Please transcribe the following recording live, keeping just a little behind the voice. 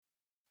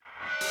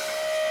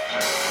Hello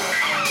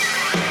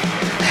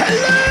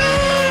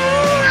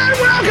and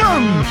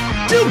welcome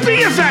to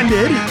Be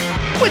Offended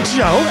with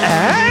Joe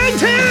and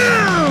Tim.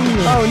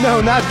 Oh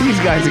no, not these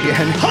guys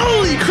again.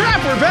 Holy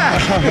crap, we're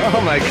back. Oh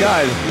my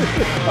god.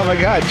 Oh my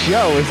god,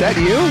 Joe, is that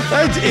you?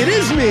 It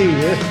is me.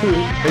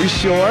 Are you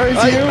sure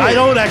it's you? I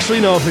don't actually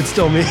know if it's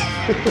still me.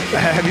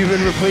 Have you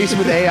been replaced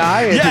with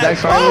AI? Yeah. Did I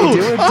finally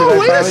do it? Oh,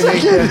 wait a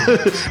second.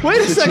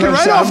 Wait a second.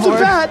 Right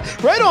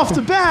off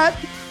the bat,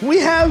 we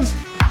have...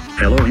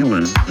 Hello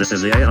humans, this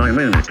is the AI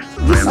Minute. I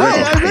am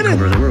ready to take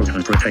over the world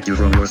and protect you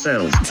from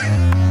yourselves.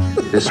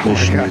 This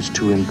mission is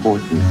too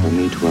important for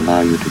me to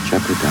allow you to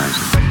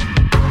jeopardize it.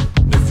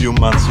 In a few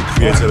months, he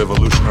creates a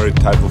revolutionary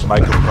type of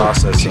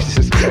microprocessor.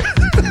 Jesus Christ.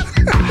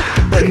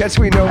 I guess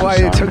we know why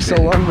it took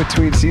so long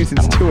between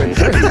seasons 2 and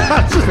 3.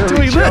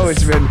 Clearly, Joe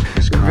has been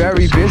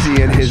very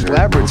busy in his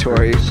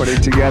laboratory putting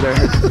together.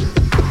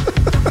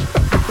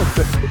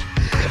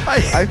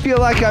 I feel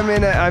like I'm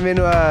in like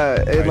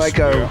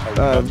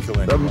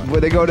where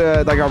they go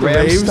to like a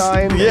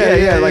Rammstein.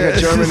 Yeah, like a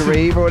German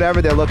rave or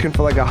whatever. They're looking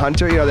for like a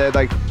hunter. You know, they're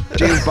like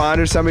James Bond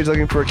or somebody's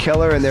looking for a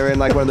killer, and they're in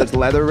like one of those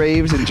leather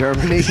raves in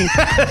Germany.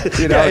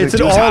 You know, it's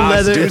an all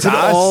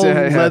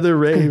leather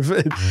rave.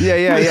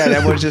 Yeah. And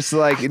everyone's just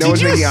like, no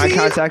one's making eye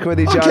contact with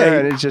each other,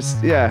 and it's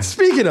just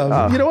Speaking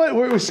of, you know what?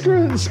 We're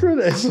screw this.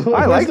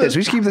 I like this.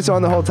 We should keep this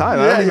on the whole time.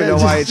 I don't even know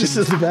why it's just.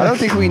 I don't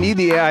think we need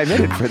the AI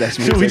minute for this.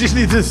 We just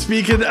need to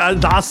speak in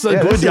das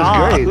good this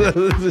Jahr.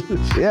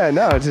 Yeah,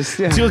 no, just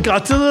You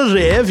got to the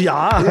rave,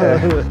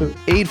 yeah.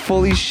 8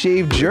 fully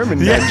shaved German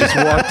men just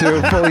walked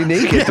through fully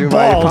naked through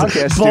my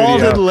podcast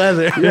bald studio. and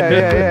leather.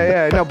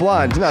 Yeah. No,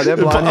 blonde. No, they're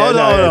blonde.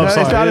 No, it's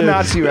not a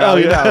Nazi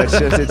rally. No, it's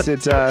just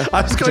it's I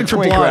was going it's a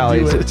for twink blonde. rally.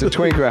 It's a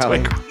twink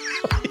rally.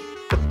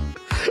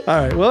 All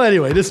right. Well,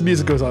 anyway, this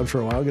music goes on for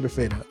a while. I'm gonna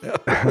fade out now.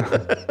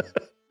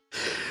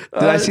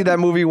 Did I see that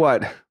movie?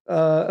 What?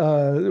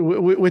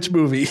 Which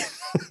movie?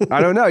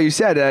 I don't know. You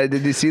said,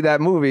 did you see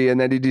that movie?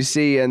 And then did you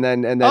see? And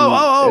then you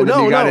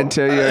got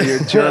into your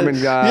German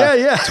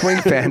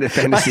twink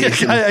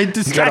fantasies. I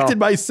distracted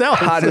myself.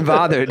 Hot and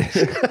bothered.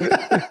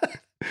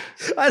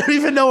 I don't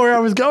even know where I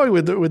was going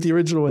with the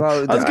original one.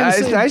 Well,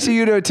 it's nice of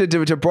you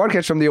to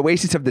broadcast from the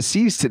Oasis of the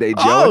Seas today,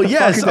 Joe. Oh,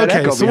 yes.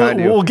 Okay, so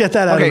we'll get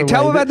that out of the way. Okay,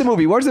 tell them about the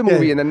movie. What's the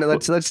movie? And then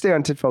let's stay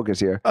on focus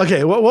here.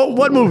 Okay,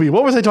 what movie?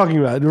 What was I talking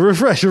about?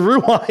 Refresh,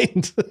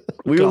 rewind.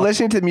 We were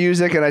listening to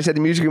music, and I said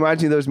the music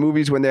reminds me of those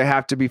movies when they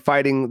have to be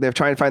fighting. They're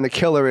trying to find the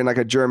killer in like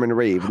a German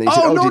rave. And they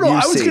said, no.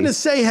 I was going to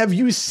say, have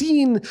you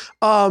seen is it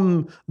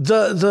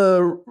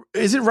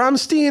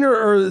Rammstein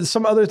or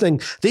some other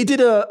thing? They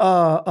did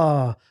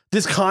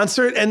this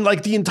concert, and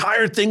like the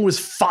entire thing was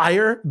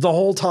fire the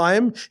whole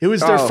time. It was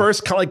their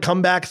first like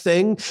comeback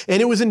thing,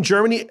 and it was in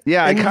Germany.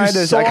 Yeah, I kind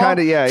of from across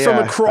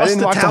I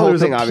didn't the watch town, the whole there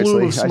was thing. a Obviously,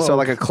 plume of smoke. I saw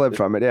like a clip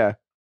from it.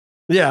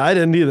 Yeah, I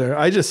didn't either.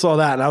 I just saw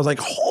that, and I was like,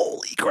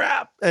 "Holy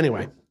crap!"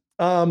 Anyway,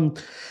 I've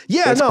got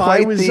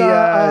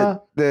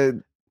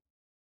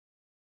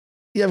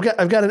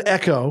an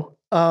echo.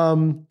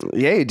 Yeah,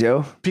 you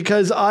do.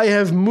 Because I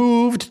have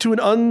moved to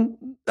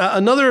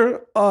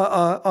another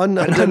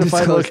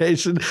unidentified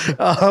location.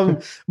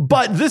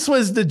 But this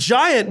was the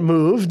giant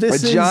move.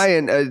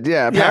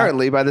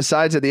 Apparently by the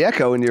sides of the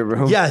echo in your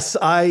room. Yes,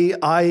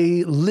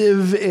 I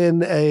live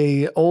in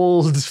a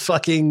old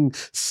fucking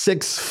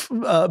 6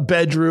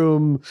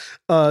 bedroom,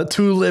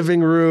 2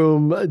 living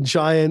room,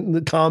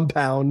 giant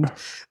compound.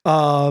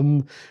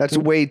 That's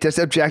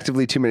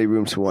objectively too many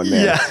rooms for one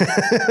man.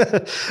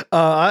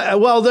 Yeah.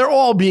 Well, they're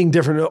all being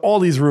different. All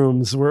these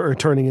rooms are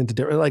turning into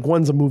different. Like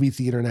one's a movie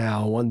theater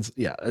now.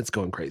 It's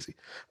going crazy.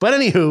 But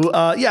anywhu,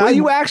 Well,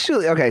 you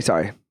actually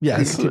sorry.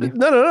 Yes.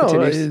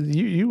 No.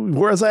 You.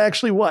 Whereas I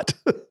actually what?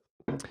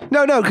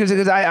 No, because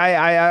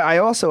I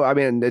also, I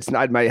mean, it's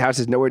not, my house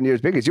is nowhere near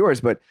as big as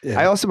yours, but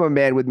I also am a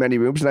man with many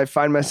rooms, and I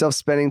find myself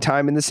spending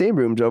time in the same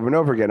rooms over and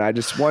over again. I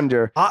just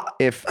wonder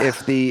if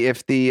the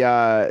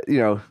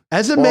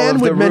as a man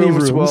with many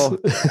rooms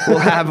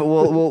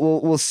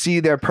will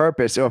see their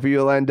purpose, or if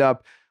you'll end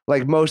up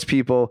like most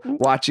people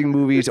watching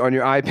movies on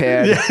your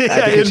iPad at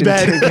the kitchen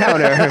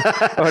counter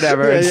or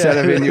whatever instead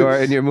of in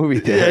your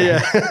movie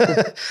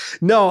theater.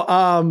 No,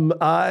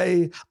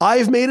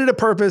 I've made it a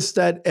purpose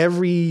that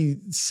every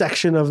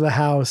section of the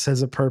house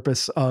has a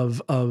purpose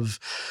of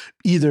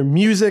either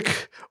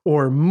music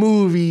or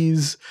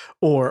movies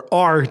or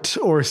art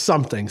or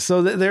something.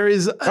 So there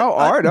is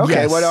art. Okay,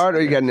 yes. What art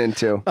are you getting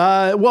into?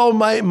 Well,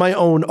 my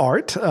own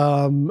art,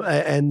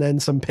 and then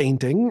some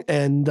painting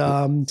and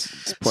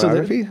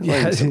pornography.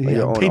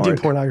 I'm painting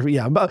pornography.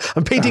 Yeah,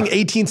 I'm painting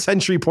 18th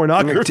century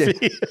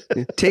pornography.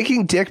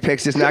 Taking dick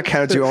pics does not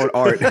count as your own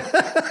art.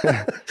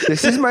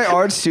 This is my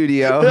art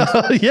studio.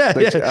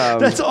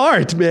 That's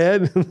art,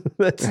 man.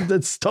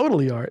 That's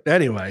totally art.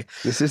 Anyway,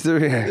 this is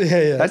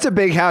that's a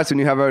big house. when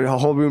you have a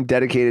whole room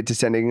dedicated to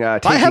sending. I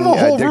have a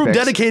whole room pics.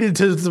 dedicated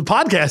to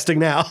podcasting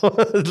now.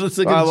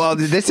 Well,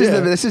 this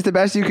is the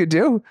best you could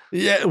do.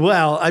 Yeah.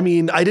 Well, I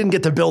mean, I didn't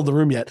get to build the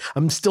room yet.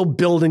 I'm still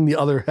building the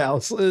other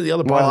house. The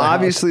other part. Well, of the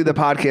obviously, house. the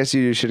podcast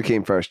you should have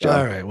came first, Joe.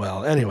 All right.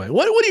 Well, anyway,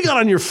 what do you got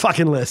on your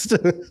fucking list?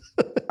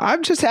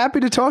 I'm just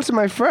happy to talk to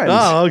my friends.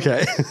 Oh,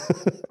 okay.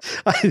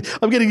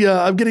 I'm getting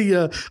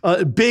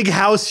big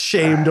house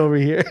shamed over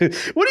here. What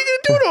are you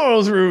gonna do to all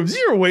those rooms?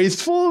 You're a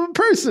wasteful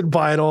person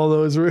buying all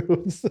those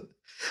rooms.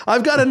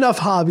 I've got enough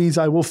hobbies.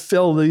 I will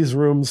fill these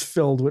rooms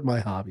filled with my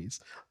hobbies.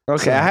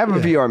 Okay, So, I have a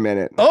VR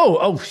minute.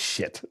 Oh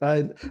shit!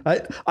 I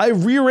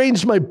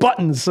rearranged my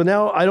buttons, so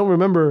now I don't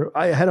remember.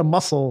 I had a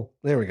muscle.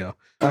 There we go.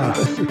 I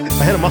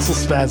had a muscle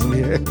spasm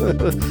here.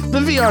 The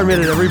VR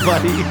minute,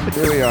 everybody.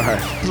 Here we are.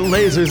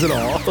 Lasers and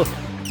all.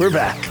 We're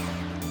back.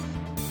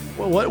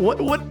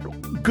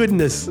 What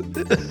goodness?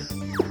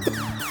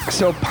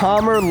 So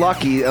Palmer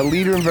Luckey, a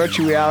leader in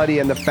virtual reality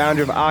and the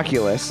founder of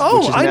Oculus. Oh,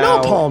 which is I now,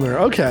 know Palmer.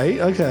 Okay,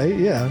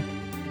 yeah.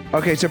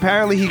 Okay, so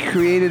apparently he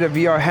created a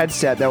VR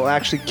headset that will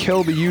actually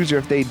kill the user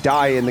if they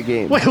die in the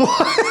game. Wait, what?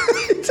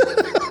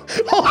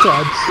 Hold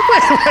on.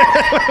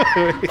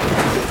 Wait.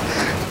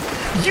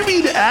 You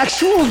mean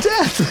actual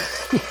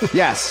death?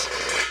 Yes.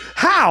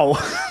 How?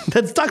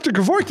 That's Dr.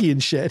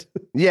 Kevorkian shit.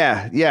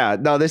 Yeah.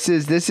 No, this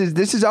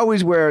is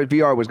always where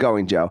VR was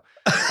going, Joe.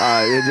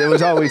 It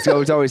was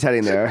always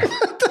heading there.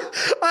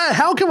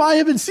 How come I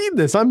haven't seen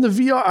this? I'm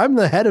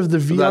the head of the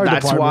VR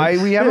That's department. why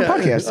we have a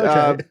podcast.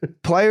 Okay.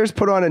 Players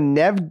put on a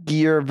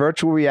Netgear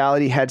virtual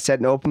reality headset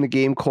and open the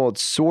game called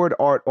Sword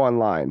Art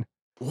Online,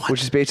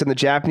 which is based on the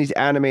Japanese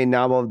anime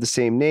novel of the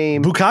same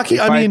name. Bukaki? They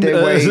fight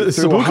their way through a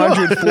Sabuko?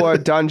 100-floor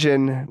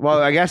dungeon.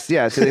 Well, I guess,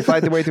 yeah. So they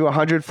fight their way through a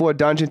 100-floor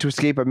dungeon to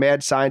escape a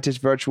mad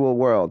scientist virtual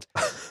world.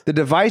 The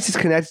device is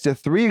connected to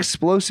 3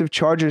 explosive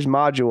chargers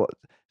modules.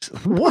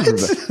 What?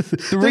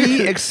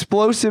 3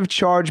 explosive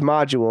charge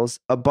modules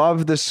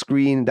above the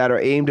screen that are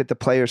aimed at the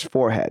player's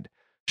forehead.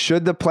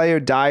 Should the player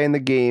die in the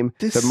game,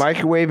 the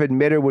microwave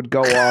emitter would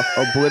go off,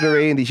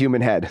 obliterating the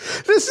human head.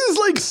 This is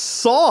like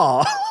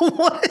Saw.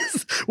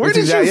 Where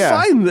did you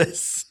find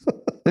this?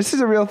 This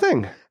is a real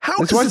thing. How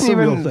this is wasn't this a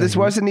even, real thing? This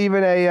wasn't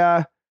even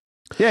a.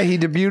 He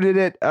debuted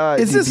it.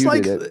 Is this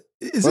like? Where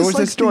Is was this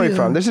this story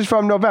from? This is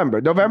from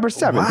November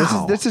 7th.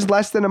 Wow. This is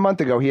less than a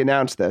month ago. He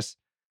announced this.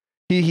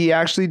 He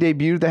actually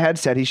debuted the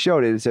headset. He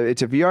showed it.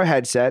 It's a VR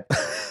headset,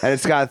 and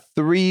it's got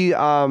 3.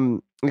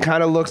 It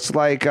kind of looks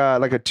like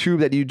a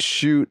tube that you'd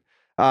shoot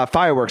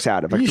fireworks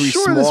out of, like 3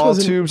 small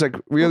tubes, like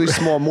really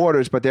small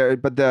mortars. But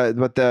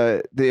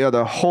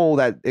the hole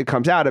that it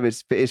comes out of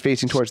is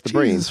facing towards the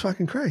brain. Jesus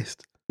fucking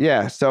Christ!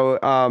 Yeah. So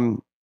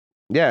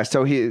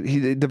So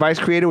the device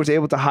creator was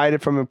able to hide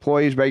it from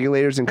employees,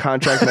 regulators, and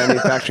contract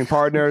manufacturing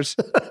partners.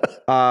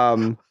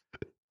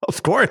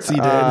 Of course he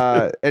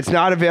did. It's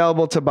not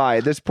available to buy.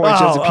 At this point, it's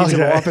just a piece of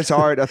office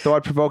art, a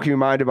thought-provoking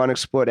reminder of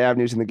unexplored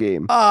avenues in the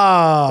game.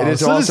 It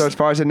is also, as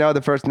far as I know,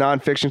 the first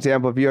non-fiction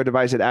example of VR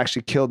device that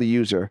actually killed the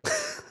user.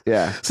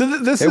 Yeah. So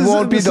it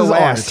won't be the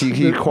last.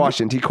 He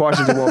cautioned. He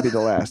cautions it won't be the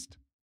last.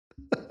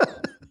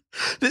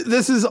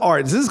 This is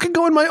art. This could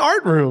go in my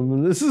art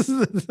room. This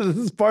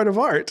is part of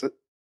art.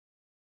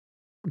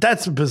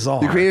 That's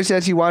bizarre. The creator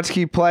says he wants to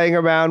keep playing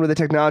around with the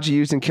technology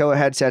used in killer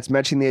headsets,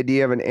 mentioning the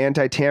idea of an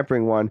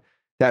anti-tampering one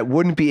that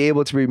wouldn't be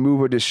able to be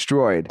removed or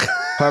destroyed.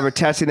 However,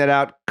 testing that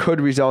out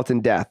could result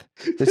in death.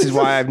 This is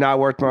why I've not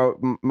worked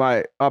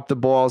my up the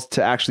balls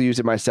to actually use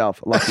it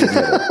myself. Lucky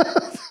admit it.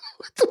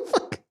 What the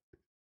fuck?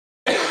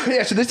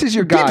 Yeah, so this is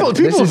your god.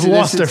 People have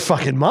lost their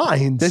fucking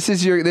minds. This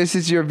is your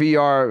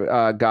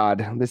VR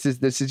god. This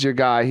is your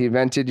guy. He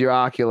invented your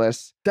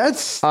Oculus.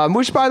 That's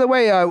which, by the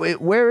way,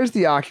 where is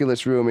the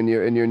Oculus room in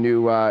your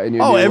new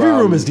every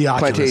room is the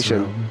Oculus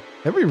plantation room.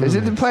 Every room is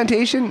it the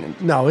plantation?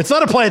 No, it's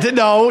not a plantation.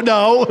 No.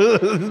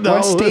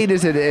 What state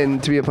is it in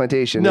to be a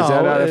plantation? No, is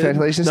that not a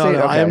plantation state?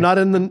 No, okay. I'm not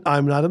in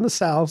the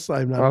South.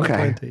 I'm not in the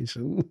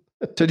plantation.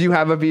 So do you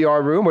have a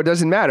VR room, or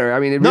doesn't matter? I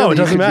mean, it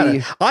doesn't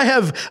matter. I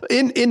have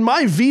in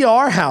my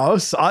VR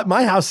house.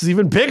 My house is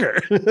even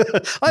bigger.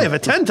 I have a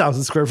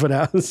 10,000 square foot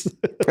house.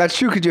 That's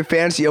true, because your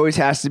fantasy always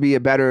has to be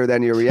better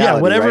than your reality. Yeah,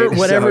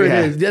 whatever it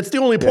is. That's the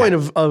only point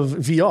of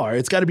VR.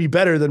 It's got to be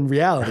better than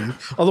reality.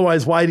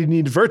 Otherwise, why do you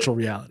need virtual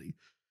reality?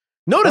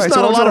 Notice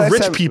not a lot of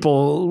rich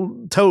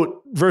people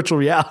tote virtual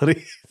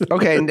reality.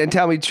 Okay, and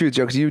tell me the truth,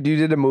 Joe, because you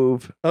did a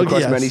move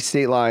across many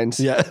state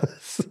lines. Yeah.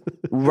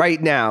 Right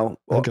now,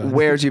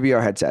 where's your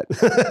VR headset?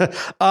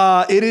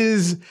 It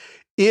is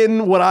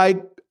in what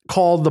I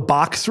call the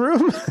box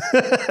room.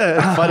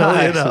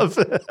 Funnily enough.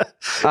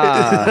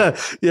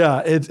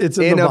 It's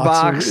in the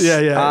box.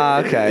 Room.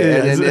 Yeah.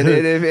 Okay. And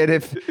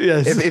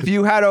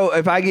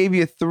if I gave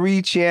you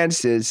 3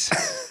 chances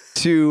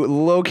to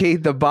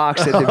locate the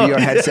box that the VR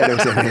headset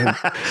was in,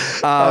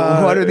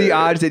 what are the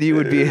odds that you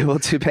would be able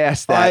to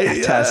pass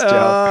that test,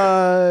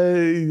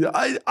 Joe?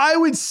 I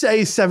would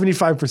say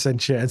 75%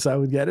 chance I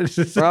would get it.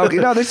 Well,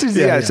 no, this is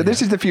so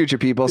this is the future,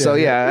 people. So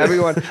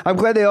everyone, I'm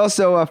glad they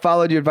also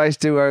followed your advice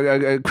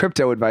to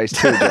crypto advice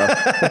too, Joe.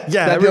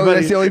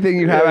 That's the only thing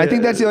you have. I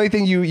think that's the only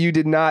thing you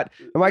did not.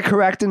 Am I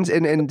correct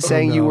in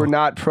saying you were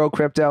not pro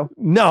crypto?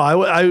 No,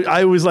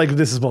 I was like,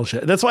 this is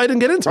bullshit. That's why I didn't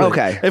get into it.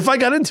 Okay. If I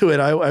got into it,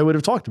 I would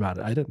have talked about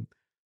it. I didn't.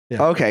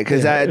 Yeah. Okay,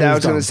 because I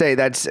was going to say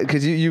that's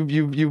because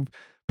you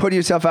put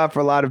yourself out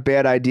for a lot of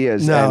bad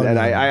ideas,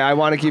 I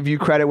want to give you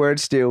credit where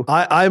it's due.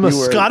 I'm a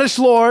Scottish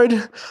lord.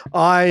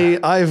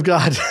 I've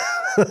got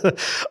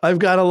I've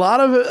got a lot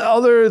of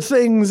other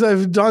things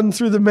I've done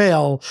through the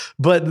mail,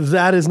 but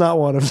that is not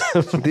one of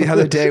them. The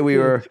other day we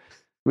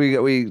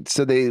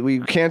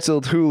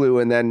canceled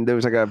Hulu, and then there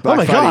was like a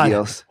Black Friday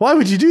deals. Why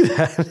would you do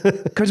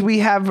that? Because we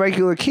have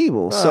regular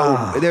cable,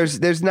 so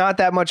there's not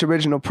that much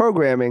original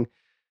programming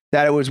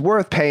that it was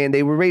worth paying.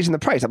 They were raising the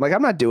price. I'm like,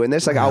 I'm not doing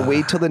this. Like, I'll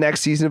wait till the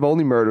next season of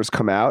Only Murders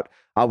come out.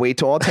 I'll wait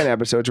till all 10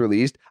 episodes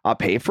released. I'll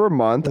pay for a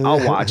month. I'll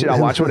watch it. I'll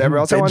watch whatever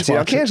else I want to see.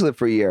 I'll cancel it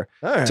for a year.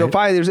 Right. So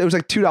finally, it was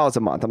like $2 a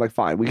month. I'm like,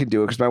 fine, we can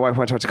do it because my wife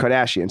wants to watch the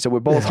Kardashians. So we're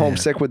both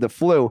homesick with the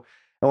flu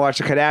and watch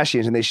the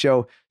Kardashians, and they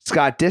show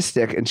Scott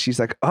Disick, and she's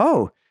like,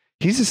 oh,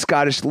 he's a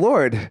Scottish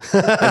lord.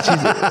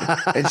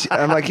 And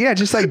I'm like, yeah,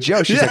 just like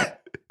Joe. She's like,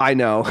 I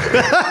know.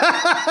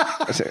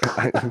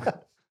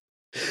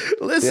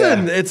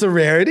 Listen, it's a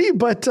rarity,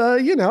 but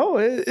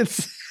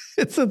it's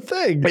a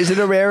thing. Is it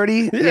a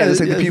rarity? Yeah,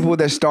 it's like the people with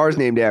their stars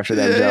named after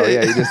them, Joe.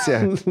 Yeah,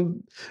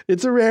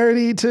 it's a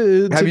rarity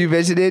to. Have you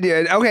visited?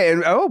 Okay,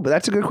 but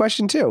that's a good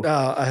question too.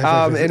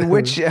 And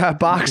which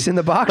box in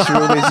the box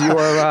room is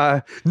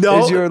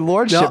your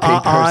lordship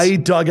papers? I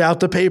dug out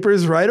the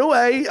papers right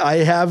away.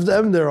 I have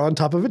them. They're on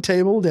top of a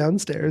table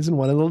downstairs in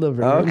one of the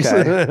living rooms.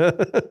 Okay.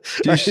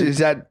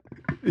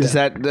 Does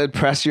that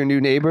impress your new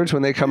neighbors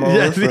when they come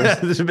over?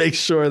 To make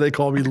sure they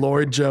call me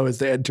Lord Joe as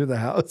they enter the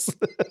house.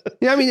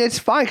 Yeah, I mean, it's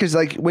fine because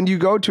like when you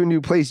go to a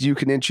new place, you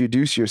can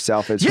introduce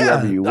yourself as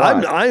whoever you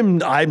want.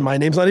 My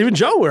name's not even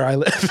Joe where I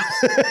live.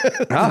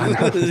 I'm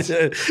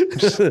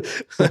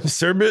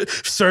Sir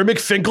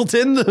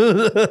McFinkleton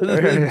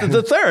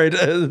the third.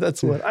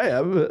 That's what I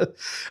am.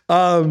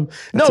 But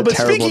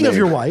speaking name. Of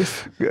your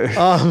wife,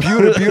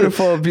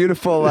 beautiful.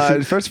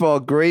 First of all,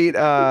 great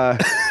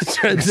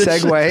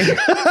segue.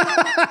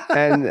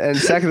 And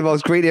second of all,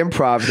 it's great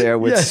improv there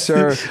with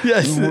Sir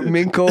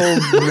Mick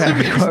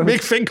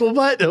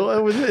Finkelbutt.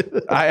 What was it?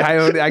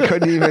 I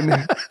couldn't even.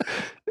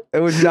 It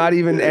was not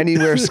even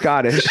anywhere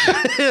Scottish.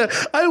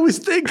 I was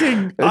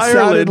thinking it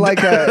sounded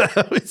like a.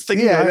 It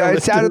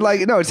sounded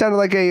like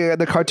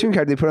the cartoon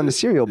character they put on the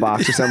cereal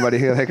box or somebody.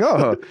 You're like,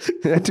 oh,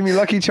 that to me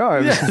Lucky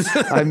Charms. Yes.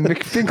 I'm Mick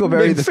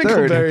Finkelbury the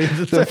third.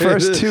 The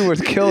first two was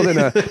killed in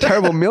a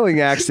terrible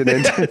milling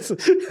accident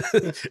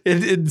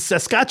in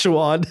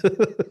Saskatchewan.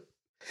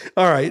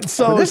 All right,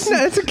 so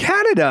it's in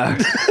Canada.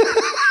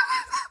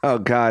 Oh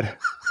God, it's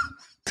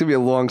gonna be a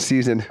long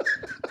season.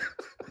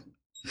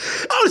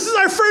 Oh, this is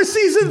our first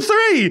season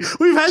 3.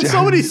 We've had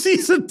so many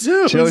season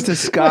 2s. Joe's a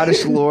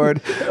Scottish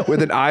lord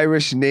with an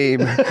Irish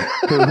name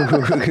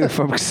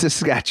from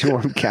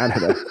Saskatchewan,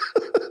 Canada.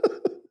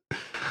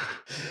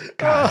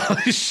 God. Oh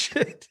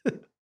shit.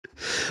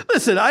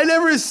 Listen, I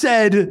never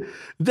said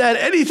that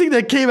anything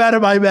that came out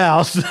of my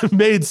mouth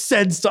made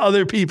sense to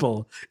other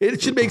people.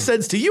 It should make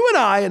sense to you and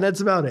I, and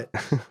that's about it.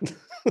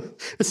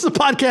 This is a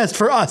podcast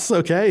for us,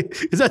 okay?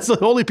 Because that's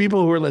the only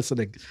people who are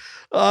listening.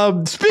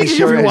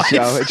 Speaking of your wife,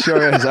 Joe, it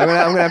sure is. I'm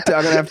gonna have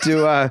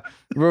to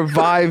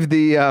revive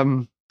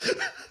the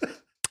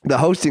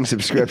hosting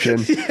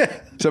subscription.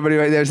 Yeah. Somebody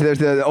right there's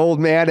the old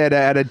man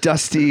at a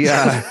dusty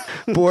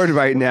board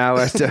right now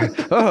as to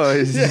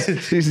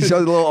he's a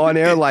little on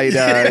air light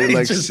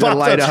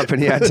light up,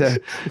 and he had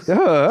to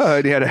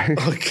had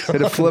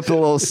to flip the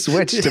little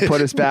switch to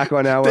put us back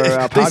on our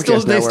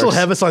podcast. They still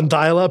have us on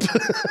dial-up.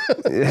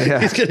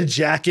 He's gonna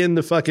jack in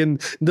the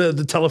fucking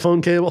the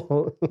telephone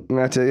cable.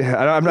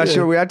 I'm not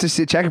sure. We have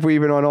to check if we're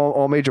even on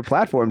all major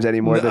platforms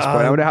anymore at this point.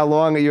 I wonder how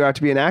long you have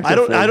to be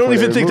inactive. I don't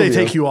even think they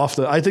take you off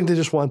I think they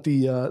just want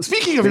the.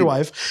 Speaking of your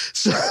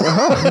wife. Just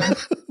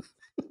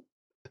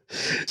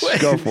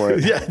go for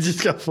it. Yeah,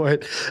 just go for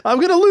it. I'm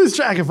going to lose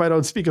track if I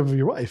don't speak of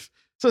your wife.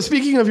 So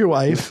speaking of your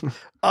wife,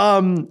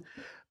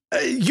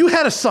 you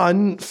had a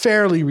son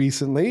fairly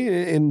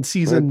recently in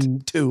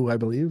season 2, I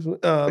believe.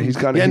 He's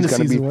going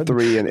to be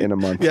 3 in a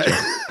month. Yeah.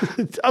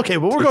 Okay,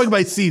 well, we're going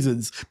by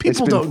seasons.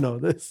 People don't know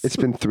this. It's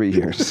been 3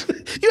 years.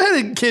 You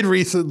had a kid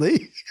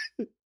recently.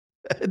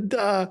 And,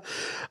 did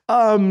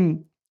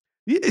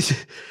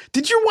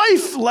your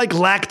wife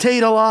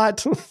lactate a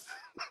lot?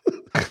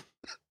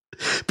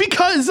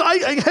 Because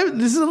I have,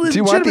 this is a legitimate. Do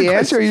you want the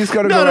answer? Or are you just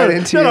going to go right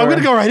into it? No, I'm going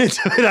to go right into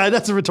it.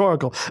 That's a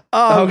rhetorical.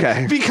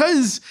 Okay.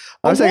 Because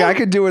I was like, I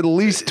could do at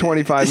least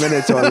 25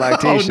 minutes on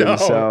lactation. No,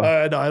 so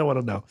no, I don't want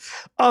to know.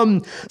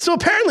 So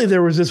apparently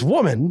there was this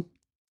woman.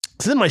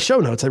 It's in my show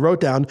notes. I wrote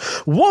down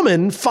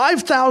woman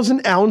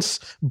 5,000 ounce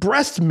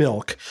breast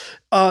milk.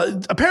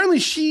 Apparently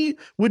she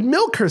would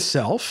milk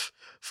herself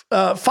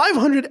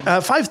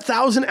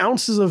 5,000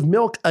 ounces of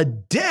milk a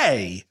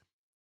day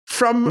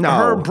from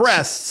her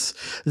breasts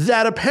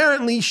that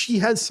apparently she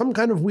has some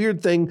kind of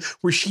weird thing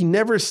where she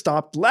never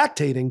stopped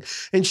lactating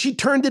and she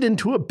turned it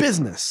into a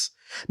business.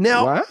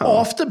 Now,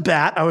 off the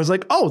bat, I was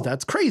like, oh,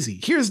 that's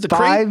crazy. Here's the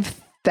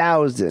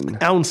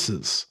 5,000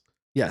 ounces.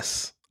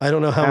 Yes. I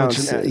don't know how much.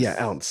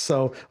 Ounce.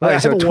 So,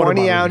 so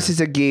 20 ounces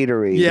of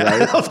Gatorade. Yeah,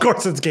 right? Of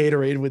course it's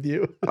Gatorade with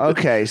you.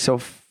 Okay, so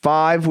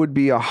 5 would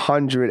be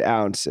 100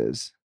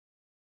 ounces.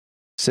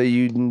 So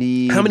you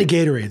need... How many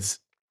Gatorades?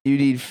 You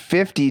need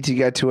 50 to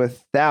get to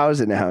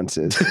 1,000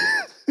 ounces.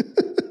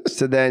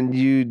 So then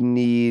you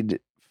need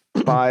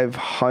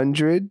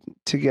 500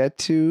 to get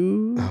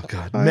to... Oh,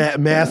 God.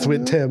 Math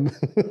with Tim.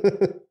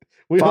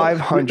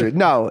 500.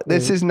 No,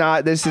 this is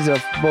not. This is a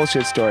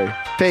bullshit story.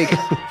 Fake.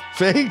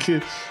 Fake.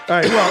 All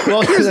right.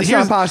 Well, here's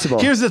not possible.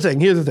 Here's the thing.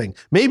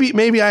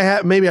 Maybe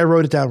I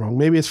wrote it down wrong.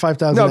 Maybe it's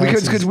 5,000. No,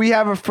 because we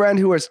have a friend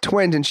who has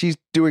twins and she's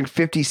doing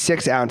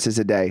 56 ounces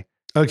a day.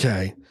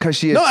 Okay. Because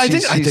she's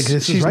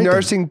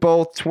nursing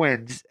both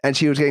twins and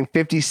she was getting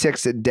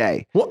 56 a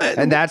day. Well,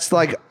 and that's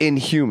like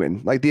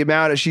inhuman. Like the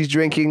amount of she's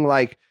drinking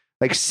like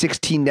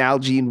 16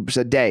 Nalgene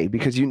a day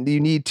because you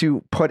need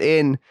to put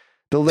in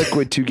the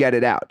liquid to get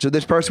it out. So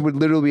this person would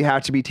literally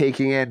have to be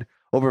taking in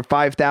over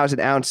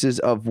 5,000 ounces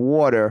of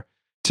water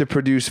to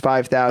produce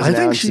 5,000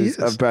 ounces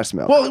of breast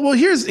milk. Well,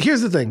 here's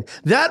the thing.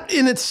 That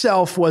in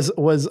itself was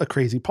a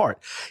crazy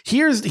part.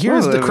 Here's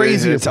the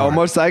crazy part. It's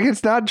almost like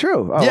it's not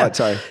true. Oh, yeah.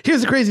 Sorry.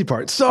 Here's the crazy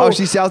part. So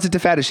she sells it to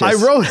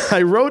fetishists.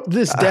 I wrote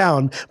this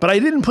down, but I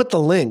didn't put the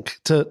link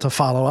to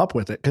follow up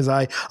with it because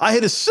I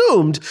had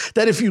assumed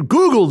that if you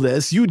Google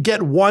this, you'd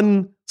get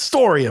one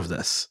story of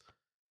this.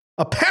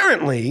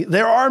 Apparently,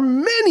 there are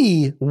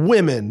many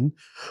women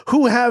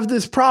who have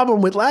this problem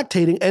with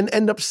lactating and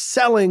end up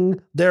selling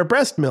their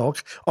breast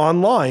milk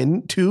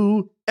online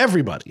to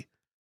everybody.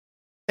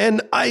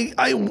 And I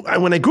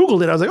when I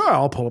Googled it, I was like, oh,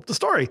 I'll pull up the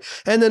story.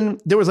 And then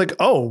there was like,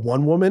 oh,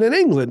 one woman in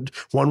England,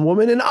 one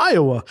woman in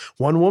Iowa,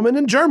 one woman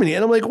in Germany.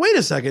 And I'm like, wait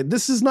a second,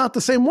 this is not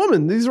the same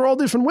woman. These are all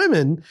different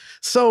women.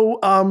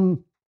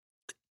 So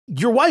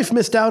your wife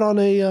missed out on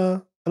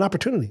an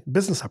opportunity,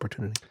 business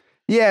opportunity.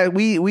 Yeah,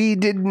 we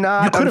did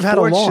not. You could have had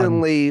a lawn.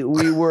 Unfortunately,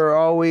 we were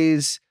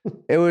always.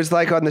 It was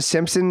like on The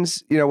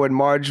Simpsons, when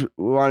Marge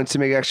wanted to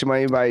make extra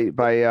money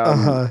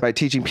by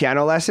teaching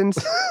piano lessons,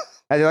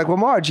 and they're like, "Well,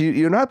 Marge, you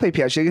don't know how to play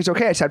piano." She's like, "It's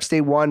okay. I just have to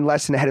stay one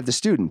lesson ahead of the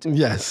student."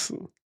 Yes.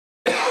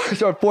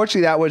 So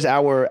unfortunately, that was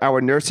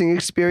our nursing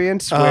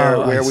experience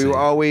where we were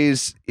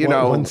always,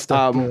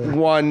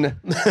 one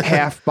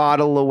half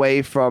bottle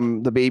away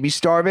from the baby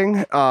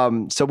starving.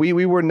 So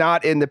we were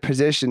not in the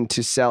position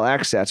to sell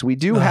excess. We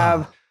do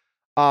have.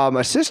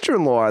 A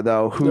sister-in-law,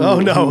 though, who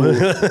I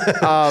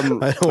don't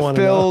want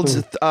filled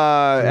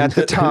at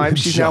the time.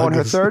 She's now on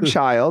her third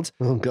child,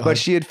 but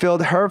she had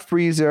filled her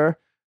freezer,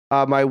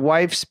 my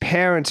wife's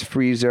parents'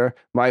 freezer,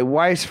 my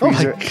wife's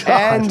freezer,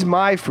 and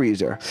my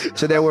freezer.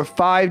 So there were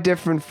 5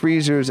 different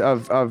freezers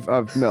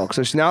of milk.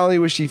 So not only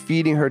was she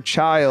feeding her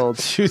child,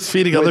 she was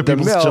feeding other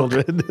people's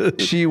children.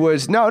 She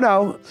was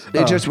no.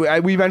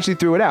 We eventually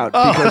threw it out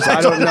because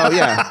I don't know.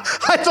 Yeah,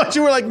 I thought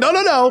you were like, no.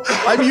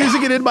 I'm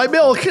using it in my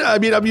milk. I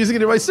mean, I'm using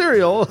it in my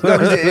cereal.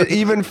 No,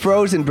 even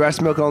frozen breast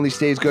milk only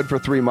stays good for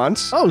 3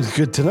 months. Oh,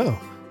 good to know.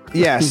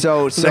 Yeah.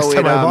 So next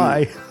time I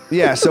buy.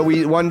 Yeah, so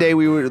one day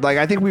we were like,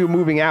 I think we were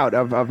moving out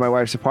of my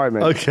wife's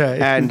apartment. Okay.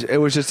 And it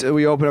was just,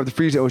 we opened up the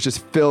freezer, it was just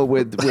filled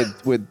with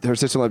her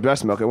sister-in-law's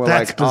breast milk. And we're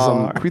That's like,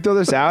 bizarre. Can we throw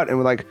this out? And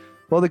we're like,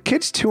 well, the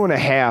kid's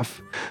 2.5.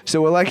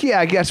 So we're like,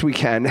 yeah, I guess we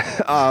can.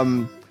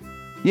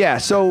 Yeah,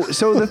 so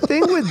the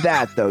thing with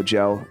that though,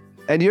 Joe,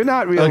 and you're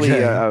not really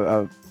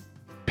a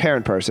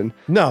parent person.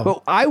 No.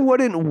 But I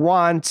wouldn't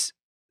want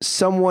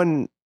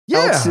someone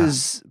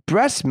else's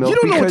breast milk. You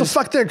don't know what the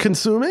fuck they're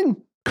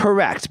consuming.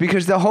 Correct,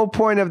 because the whole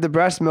point of the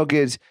breast milk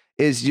is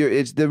it's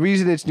the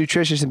reason it's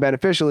nutritious and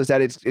beneficial is that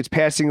it's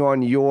passing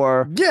on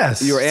your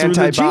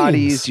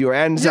antibodies, your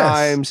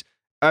enzymes,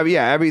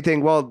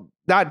 everything. Well,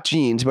 not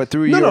genes, but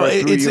through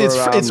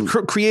it's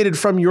created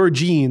from your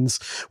genes,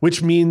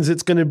 which means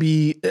it's going to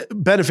be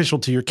beneficial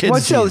to your kids.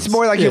 Well, still, it's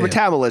more like your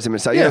metabolism and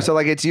stuff. Yeah. So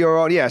like it's your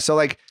own. Yeah. So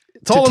like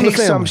it's all to in the take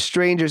family. some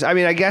strangers. I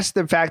mean, I guess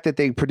the fact that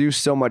they produce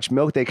so much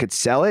milk, they could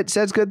sell it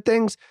says good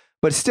things.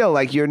 But still,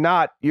 like you're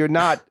not,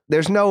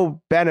 there's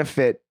no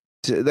benefit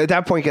to, at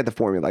that point, get the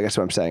formula. I guess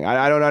what I'm saying.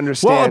 I don't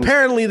understand. Well,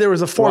 apparently there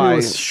was a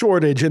formula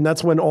shortage and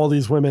that's when all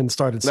these women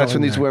started selling. That's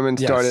when these women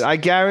started. Yes. I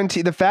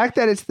guarantee the fact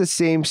that it's the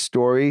same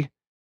story.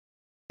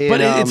 But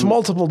it's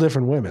multiple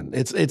different women.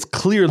 It's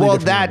clearly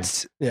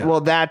that's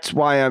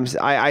why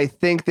I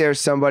think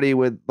there's somebody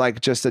with like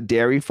just a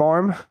dairy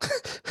farm.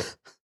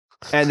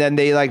 And then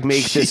they like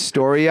make this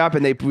story up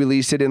and they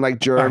release it in like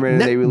German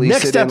and they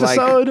release it in like... Next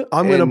episode,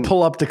 I'm going to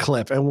pull up the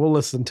clip and we'll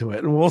listen to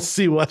it and we'll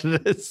see what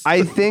it is.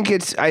 I think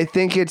it's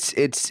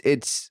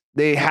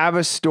they have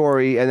a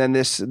story and then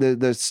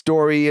the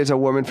story is a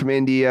woman from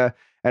India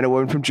and a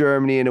woman from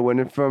Germany and a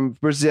woman from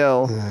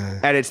Brazil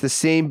and it's the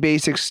same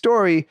basic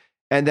story.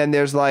 And then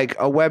there's like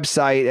a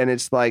website and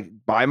it's like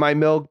buy my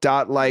milk.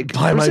 Whatever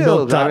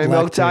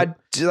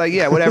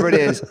it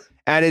is.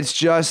 and it's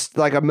just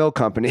like a milk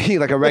company,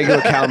 like a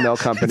regular cow milk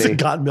company.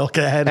 It's got milk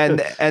ahead.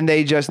 And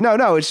they just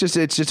no, it's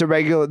just a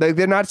regular.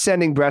 They're not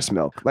sending breast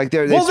milk. Like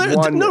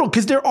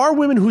because there are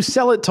women who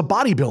sell it to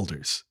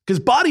bodybuilders. Because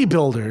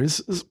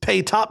bodybuilders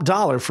pay top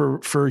dollar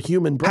for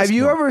human breast milk. Have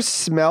you ever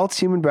smelt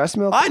human breast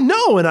milk? I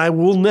know, and I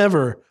will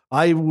never.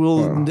 I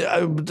will.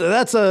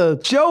 That's a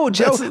Joe.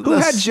 Who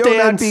had Joe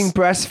not being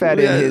breastfed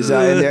in his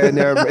in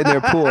their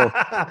pool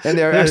and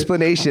their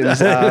explanations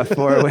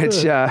for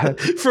which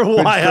for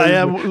why I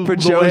am for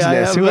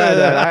Joe'sness. Who had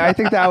I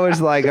think that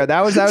was like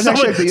that was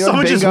actually the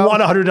someone bingo. Just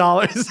won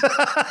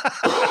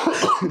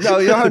 $100. No,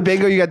 you know how in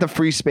bingo you got the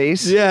free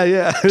space.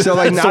 Yeah. So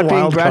like not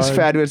being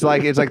breastfed was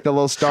like it's like the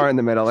little star in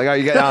the middle. Like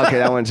okay,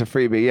 that one's a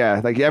freebie.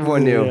 Yeah, like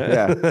everyone knew.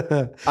 Yeah.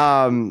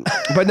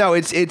 But no,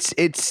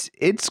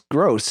 it's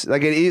gross.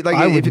 Like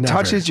if it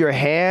touches your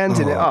hand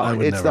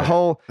and it's the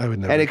whole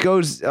and it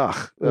goes.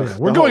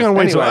 We're going on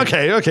way too.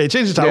 Okay.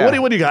 Change the time. Yeah.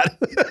 What do you got?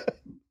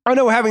 Oh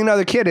no, we're having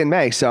another kid in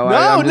May, so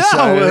no.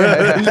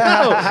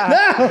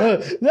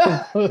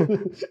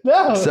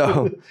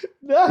 So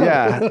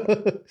yeah,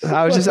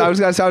 I was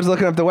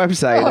looking up the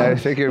website. And I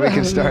figured we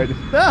could start.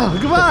 No,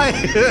 goodbye.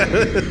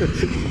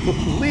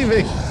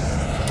 Leaving.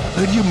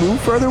 Did you move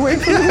further away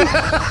from me?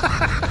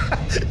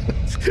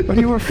 What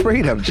are you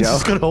afraid of, Joe?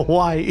 Just go to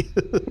Hawaii.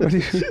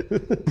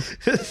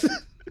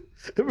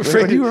 What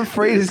are you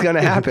afraid is going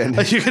to happen?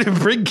 You're going to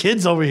bring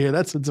kids over here.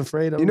 That's what's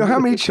afraid of. You know how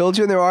many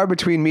children there are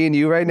between me and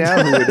you right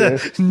now who are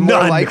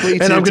more likely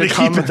to, and I'm going to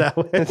come keep it that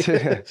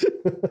way.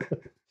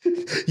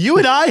 You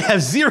and I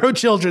have 0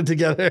 children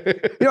together.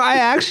 You know, I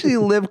actually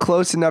live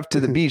close enough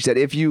to the beach that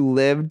if you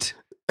lived,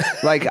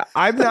 like,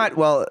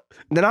 they're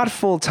not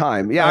full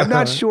time. Yeah, I'm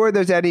not sure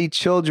there's any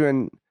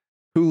children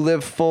who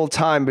live full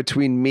time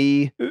between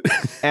me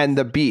and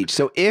the beach.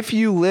 So if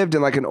you lived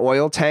in like an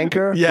oil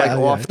tanker,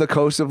 off the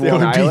coast of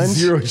Long Island,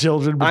 0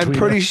 children. I'm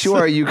pretty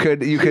sure you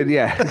could,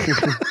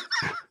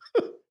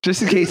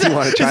 just in case you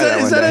want to try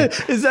that one day.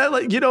 Is that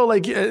like,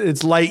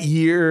 it's light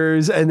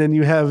years and then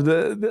you have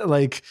the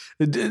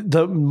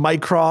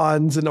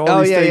microns and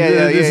all these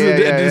things.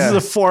 This is a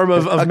form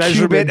of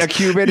measurement. A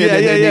cubit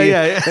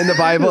in the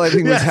Bible, I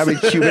think was how many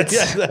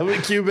cubits. How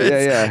many cubits.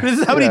 This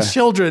is how many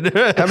children.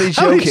 How many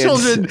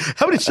children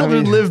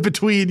live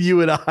between you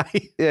and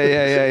I?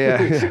 Yeah.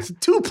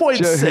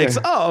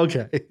 2.6. Oh,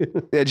 okay.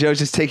 Yeah, Joe's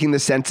just taking the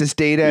census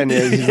data and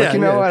he's like, you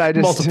know what? I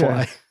just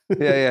multiply.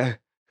 Yeah.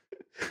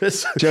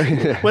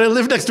 When I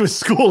lived next to a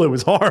school, it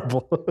was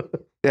horrible.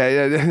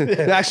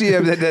 Actually,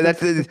 that's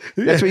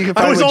what you can find.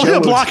 I was only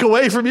a block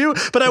away from you,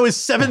 but I was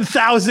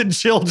 7,000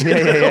 children.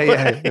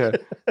 Yeah.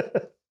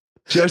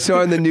 Joe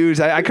saw in the news.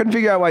 I couldn't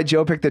figure out why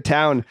Joe picked the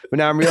town, but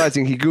now I'm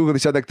realizing he Googled. He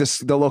said like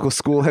the local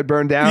school had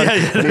burned down. Yeah,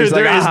 and he's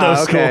there is no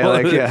school.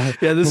 Okay,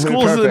 the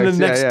school's in the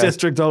next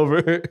district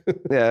over.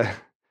 Yeah.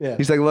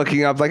 He's like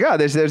looking up, like,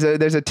 there's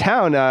a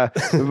town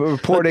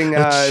reporting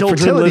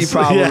fertility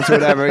problems, or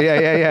whatever.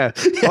 Yeah.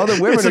 All the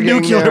women it's are a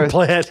getting nuclear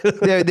plant.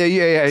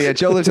 Yeah.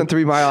 Joe lives on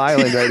 3 Mile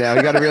Island right now.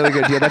 He got a really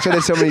good. Yeah, that's why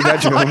there's so many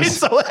bedrooms. Why it's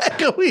so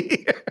echoey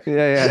here.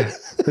 Yeah.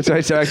 That's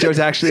right. So Joe's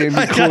actually in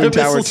cooling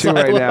tower 2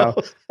 right now.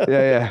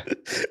 Yeah.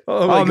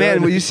 Oh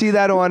man, will you see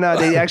that on?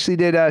 They actually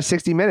did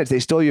 60 Minutes. They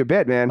stole your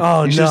bit, man.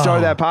 Oh, you should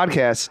start that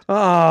podcast.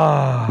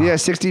 Oh. Yeah,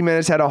 60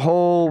 Minutes had a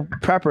whole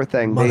prepper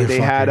thing. They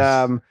had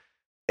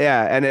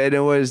and it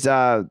was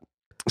so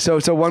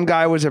one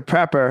guy was a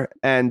prepper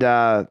and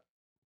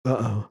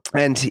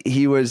and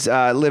he was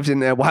lived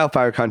in a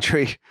wildfire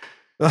country.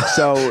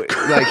 So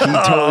like he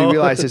totally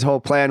realized his whole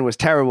plan was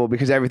terrible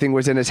because everything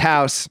was in his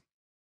house.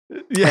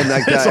 Yeah, and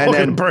like it's all and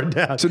then burned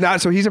down.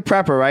 So he's a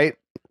prepper, right?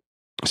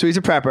 So he's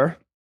a prepper.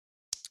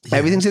 Yeah.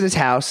 Everything's in his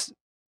house.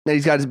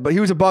 And but he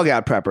was a bug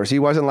out prepper. So he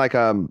wasn't like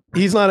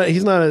he's not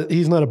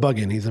a bug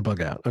in, he's a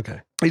bug out.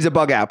 Okay. He's a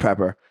bug out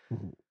prepper.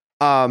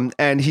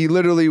 And he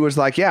literally was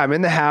like, yeah, I'm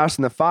in the house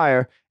in the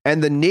fire.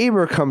 And the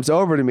neighbor comes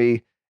over to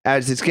me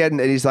as it's getting,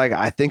 and he's like,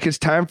 I think it's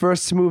time for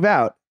us to move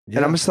out. Yeah.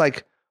 And I'm just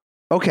like,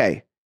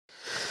 okay,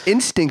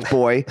 instinct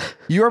boy,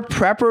 you're a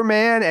prepper,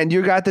 man. And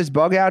you got this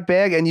bug out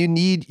bag and you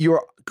need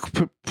your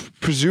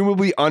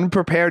presumably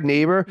unprepared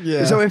neighbor.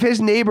 Yeah. So if his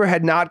neighbor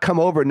had not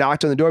come over,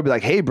 knocked on the door, be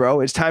like, hey bro,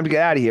 it's time to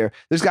get out of here.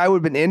 This guy would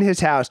have been in his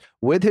house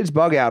with his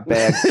bug out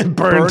bag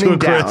burning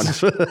down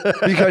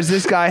because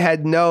this guy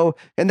had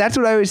and that's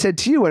what I always said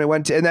to you when it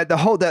went to, and that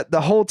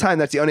the whole time,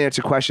 that's the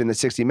unanswered question, the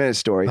 60 Minutes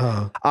story.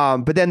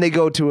 But then they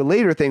go to a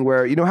later thing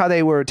where, you know how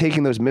they were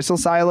taking those missile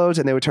silos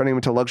and they were turning them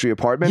into luxury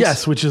apartments?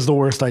 Yes, which is the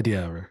worst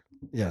idea ever.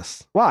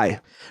 Yes. Why?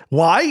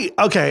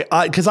 Okay,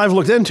 because I've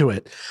looked into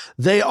it.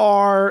 They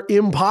are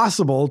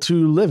impossible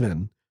to live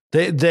in.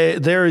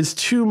 There is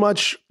too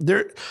much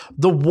there.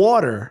 The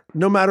water,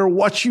 no matter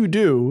what you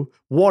do,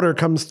 water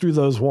comes through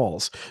those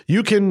walls.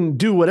 You can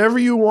do whatever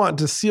you want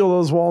to seal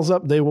those walls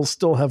up. They will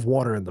still have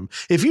water in them.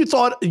 If you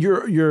thought you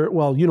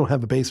don't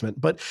have a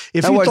basement, but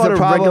if you thought the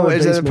problem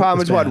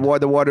is what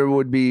the water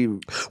would be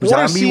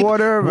zombie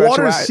water.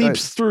 Water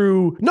seeps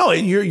through. No,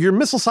 your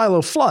missile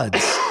silo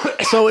floods.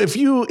 So if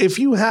you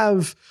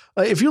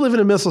live in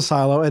a missile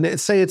silo and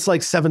say it's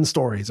like 7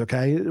 stories,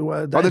 okay?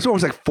 This one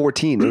was like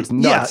 14. It was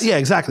nuts. Yeah,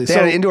 exactly. They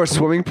had an indoor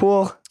swimming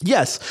pool.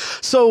 Yes.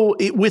 So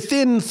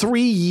within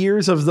 3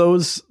 years of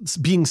those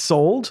being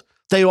sold,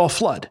 they all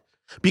flood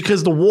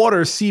because the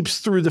water seeps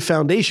through the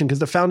foundation, because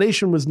the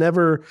foundation was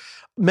never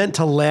meant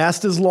to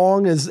last as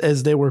long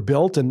as they were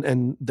built,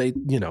 and they,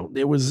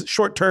 it was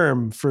short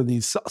term for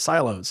these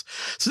silos.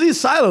 So these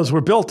silos were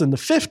built in the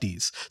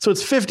 50s. So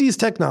it's 50s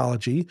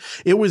technology.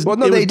 It was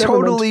they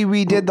totally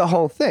redid the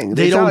whole thing.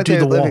 They don't do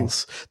the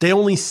walls. They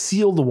only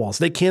seal the walls.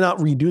 They cannot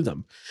redo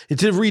them. And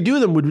to redo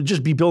them would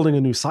just be building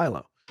a new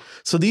silo.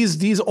 So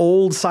these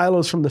old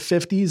silos from the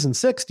 50s and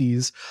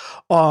 60s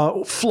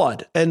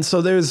flood. And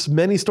so there's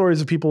many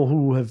stories of people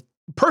who have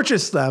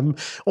purchased them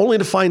only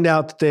to find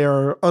out that they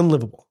are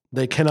unlivable.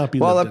 They cannot be.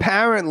 Well,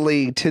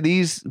 apparently, to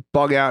these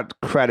bug out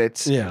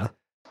credits,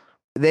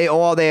 they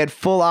had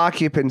full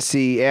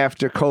occupancy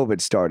after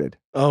COVID started.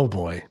 Oh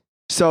boy!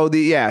 So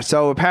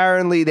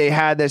apparently they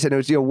had this, and it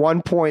was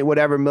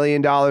 $1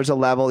 million a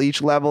level.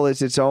 Each level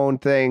is its own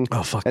thing.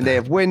 Oh fuck! And they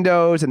have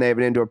windows, and they have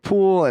an indoor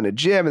pool and a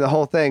gym, and the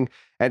whole thing.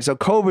 And so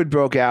COVID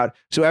broke out.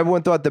 So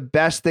everyone thought the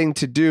best thing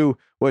to do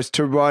was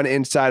to run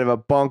inside of a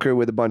bunker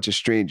with a bunch of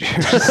strangers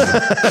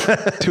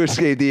to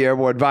escape the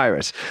airborne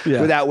virus.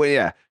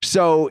 Yeah.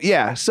 So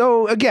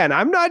again,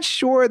 I'm not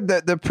sure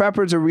that the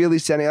preppers are really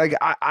sending, like,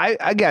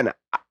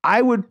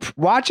 I would,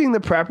 watching the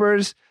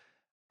preppers,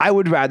 I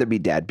would rather be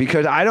dead,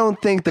 because I don't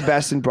think the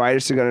best and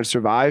brightest are going to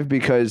survive,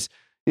 because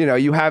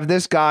you have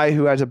this guy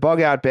who has a bug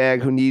out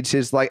bag who needs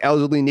his like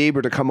elderly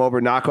neighbor to come over,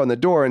 knock on the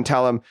door and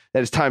tell him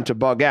that it's time to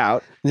bug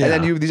out. Yeah. And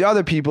then you have these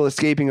other people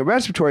escaping a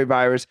respiratory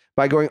virus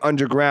by going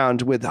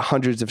underground with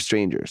hundreds of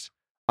strangers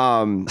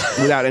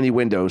without any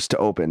windows to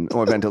open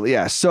or ventilate.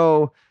 Yeah.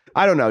 So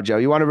I don't know, Joe,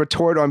 you want to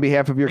retort on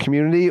behalf of your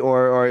community,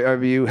 or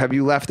have you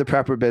left the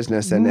prepper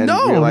business and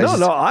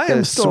realized I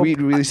am still, sweet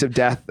release of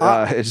death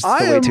is the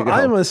way to go?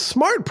 I am a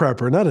smart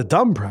prepper, not a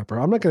dumb prepper.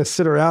 I'm not going to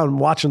sit around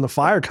watching the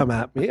fire come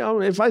at me.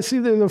 If I see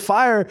there's a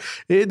fire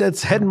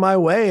that's heading my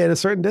way at a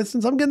certain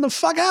distance, I'm getting the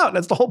fuck out.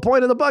 That's the whole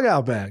point of the bug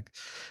out bag.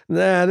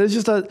 Nah,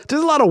 there's a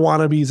lot of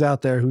wannabes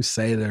out there who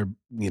say they're,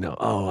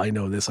 I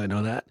know this, I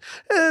know that.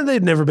 And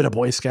they've never been a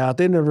Boy Scout.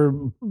 They've never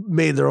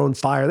made their own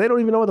fire. They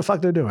don't even know what the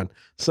fuck they're doing.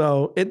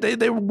 So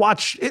they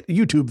watch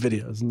YouTube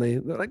videos and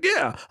they're like,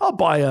 yeah, I'll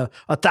buy a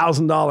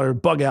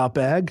 $1,000 bug out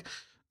bag.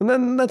 And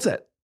then that's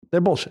it.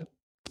 They're bullshit.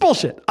 It's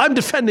bullshit. I'm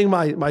defending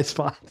my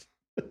spot.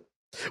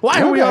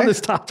 Why are we on this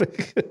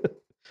topic?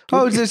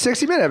 Oh, it's a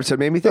 60-minute episode.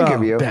 Made me think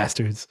of you.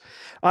 Bastards.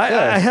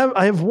 I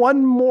have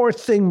one more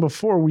thing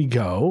before we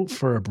go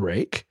for a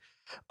break.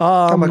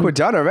 I'm like, we're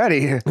done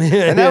already. And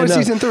that was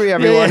season 3,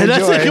 everyone. Yeah,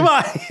 that's it. Come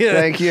on. Yeah.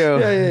 Thank you.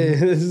 Yeah.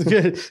 This is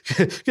good.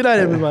 Good night,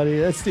 everybody.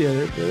 That's the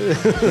end.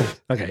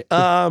 Okay.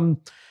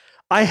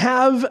 I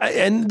have,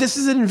 and this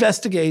is an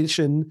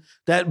investigation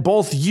that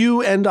both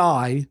you and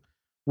I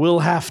will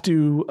have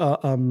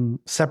to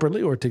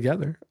separately or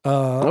together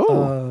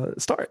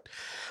start.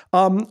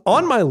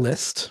 On my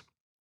list,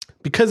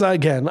 because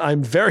again,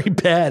 I'm very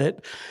bad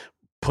at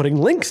putting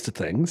links to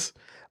things.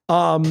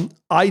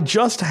 I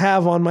just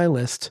have on my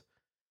list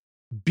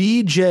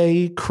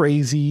BJ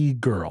Crazy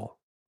Girl.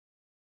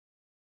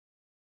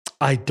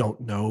 I don't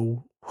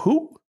know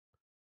who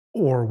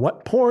or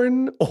what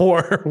porn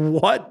or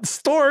what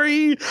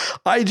story.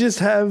 I just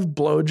have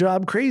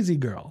Blowjob Crazy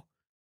Girl.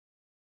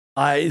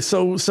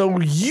 So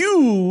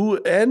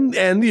you and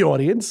the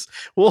audience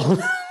will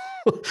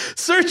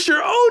search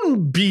your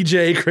own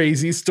BJ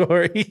Crazy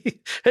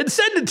story and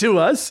send it to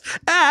us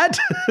at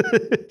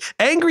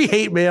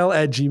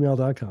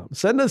angryhatemail@gmail.com.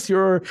 Send us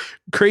your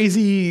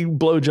crazy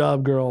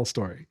blowjob girl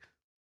story.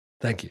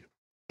 Thank you.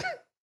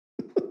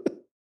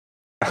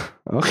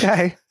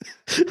 Okay.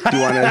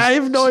 I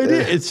have no idea.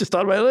 It's just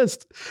on my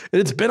list.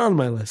 It's been on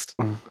my list.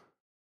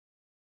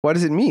 What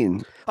does it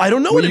mean? I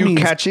don't know what it means. Were you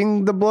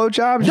catching the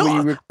blowjobs? No, were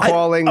you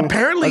recalling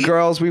apparently the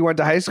girls we went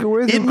to high school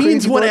with? It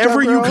means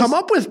whatever you come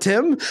up with,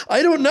 Tim.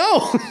 I don't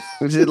know.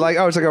 Is it like,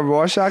 it's like a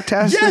Rorschach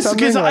test? Yes,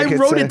 because I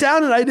wrote it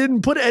down and I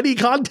didn't put any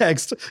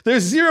context.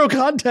 There's zero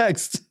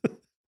context.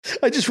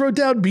 I just wrote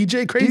down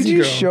BJ Crazy Girl. Did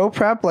you show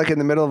prep like in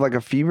the middle of like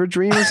a fever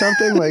dream or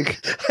something?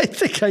 Like, I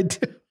think I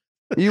do.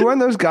 You one of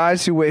those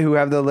guys who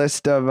have the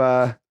list of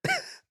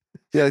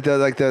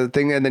the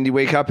thing, and then you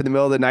wake up in the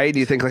middle of the night and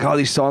you think like all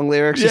these song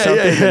lyrics or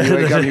something, and you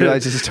wake up and you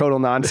realize this is total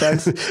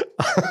nonsense.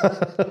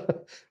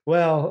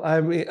 Well,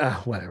 I mean,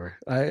 whatever.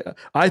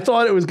 I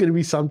thought it was going to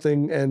be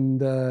something, and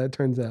it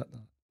turns out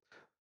not.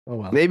 Oh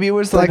well. Maybe it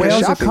was like a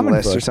shopping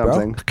list or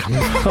something.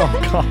 Oh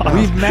God.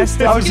 We've messed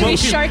up. It's going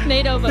to be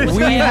Sharknado, but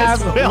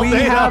we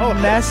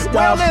have messed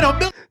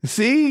up.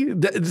 See,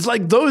 it's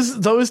like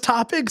those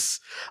topics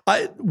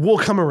will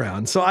come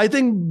around. So I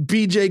think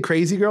BJ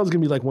Crazy Girl is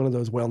gonna be like one of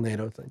those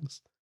Whale-Nado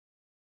things.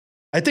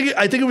 I think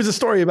it was a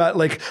story about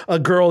like a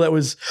girl that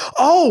was.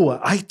 Oh,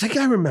 I think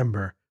I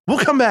remember. We'll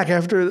come back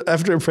after a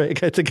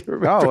break. I think I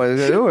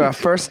remember. Our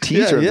first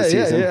teaser of the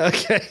season. Yeah.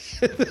 Okay,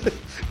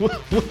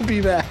 we'll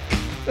be back.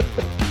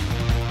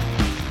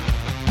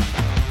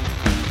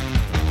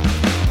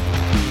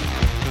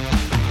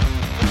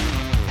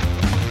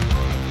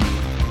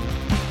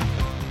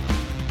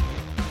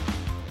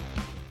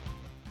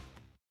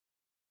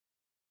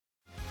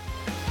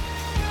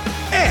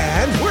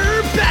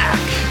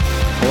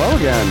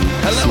 again.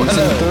 Season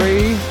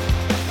 3,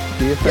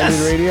 The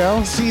Offended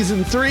Radio.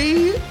 Season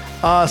 3.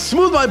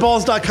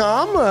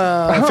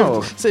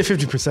 Smoothmyballs.com. Say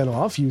 50%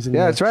 off using.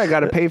 Yeah, that's right. I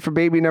got to pay for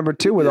baby number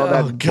 2 with all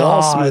that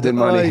ball smoothing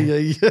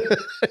money.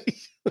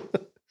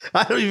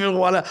 I don't even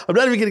want to. I'm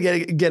not even going to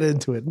get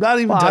into it. Not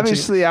even.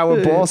 Obviously,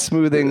 our ball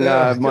smoothing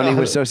money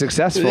was so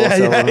successful.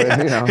 You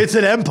know, it's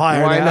an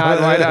empire. Why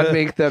not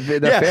make the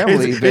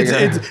family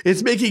bigger?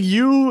 It's making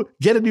you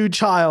get a new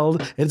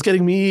child. And it's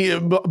getting me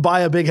buy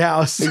a big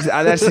house.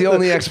 That's the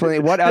only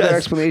explanation. What other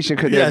explanation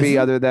could there be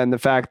other than the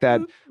fact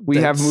that we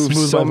have moved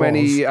so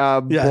many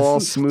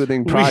ball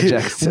smoothing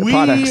products?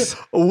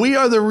 We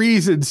are the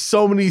reason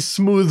so many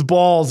smooth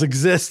balls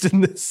exist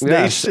in this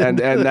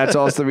nation. And that's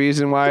also the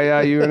reason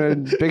why you're in a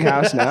big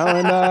house now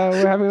and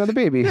we're having another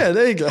baby. Yeah,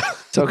 there you go.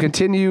 So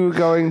continue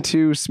going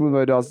to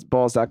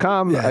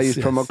smoothmyballs.com. I use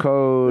promo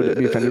code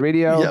The Offended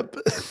Radio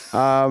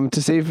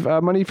to save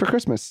money for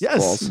Christmas.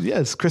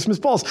 Yes, Christmas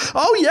balls.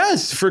 Oh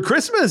yes, for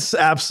Christmas,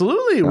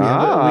 absolutely.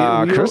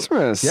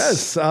 Christmas.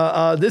 Yes,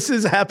 this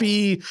is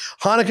happy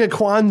Hanukkah,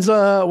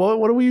 Kwanzaa.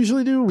 What do we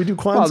usually do? We do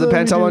Kwanzaa. Well,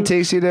 depends on what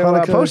takes you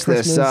to post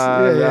Christmas. This.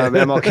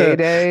 MLK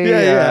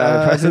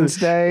Day, President's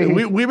Day.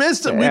 We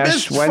missed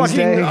Wednesday.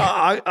 fucking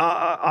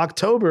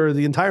October,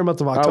 the entire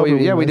month of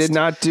October. We did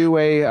not do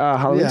a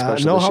Halloween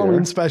special. No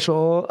Halloween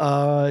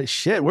special.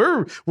 Shit,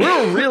 we're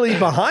really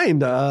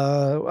behind.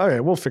 All right,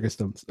 we'll figure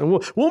some,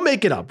 and we'll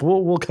make it up.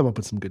 We'll come up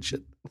with some good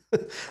shit.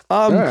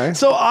 Right.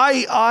 So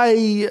I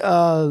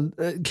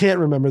can't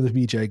remember the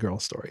BJ girl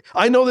story.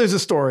 I know there's a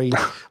story.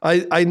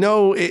 I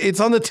know it's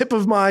on the tip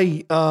of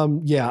my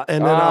and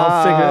then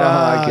I'll figure.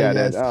 I get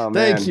it. Oh,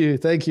 man.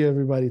 Thank you,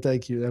 everybody.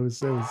 Thank you. That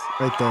was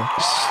right there.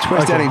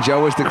 Twist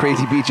Joe was the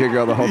crazy BJ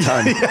girl the whole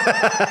time.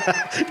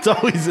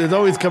 It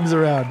always comes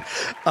around.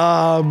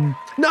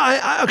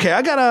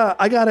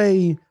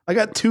 I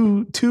got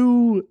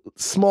two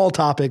small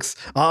topics.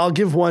 I'll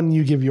give one,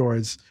 you give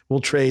yours. We'll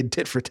trade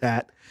tit for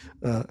tat.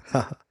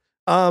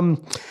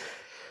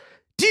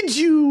 Did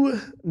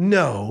you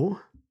know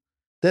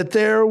that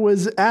there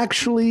was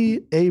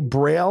actually a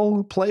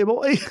Braille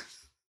Playboy?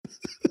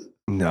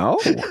 No.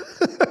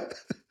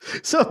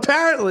 So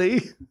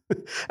apparently,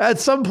 at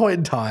some point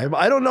in time,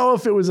 I don't know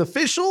if it was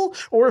official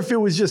or if it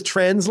was just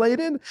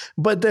translated,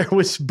 but there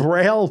was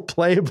Braille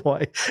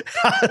Playboy.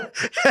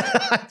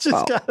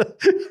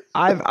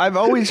 I've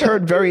always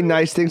heard very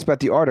nice things about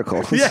the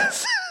article.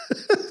 Yes.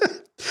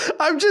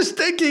 I'm just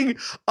thinking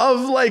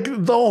of like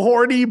the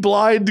horny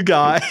blind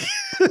guy.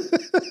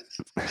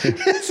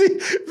 Because,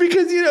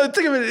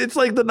 think of it, it's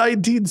like the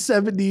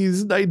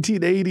 1970s,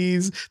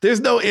 1980s. There's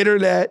no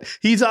internet.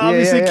 He's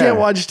obviously can't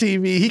watch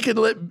TV.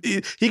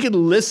 He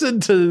can listen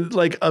to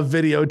like a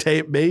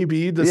videotape,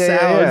 maybe the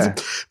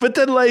sounds. But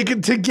then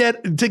like to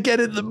get in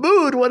the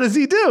mood, what does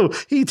he do?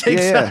 He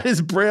takes out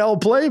his Braille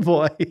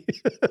Playboy.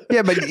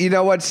 But you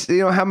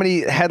know how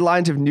many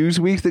headlines of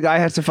Newsweek the guy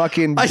has to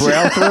fucking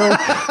Braille through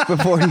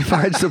before he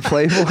finds the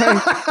Playboy?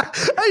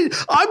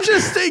 I'm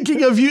just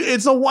thinking of you.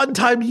 It's a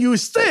one-time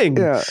use thing.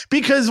 Yeah.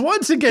 Because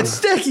once it gets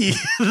sticky,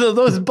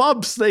 those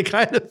bumps, they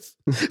kind of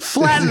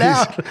flatten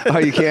out. Oh,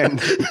 you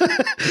can't.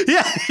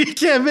 You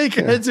can't make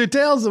heads or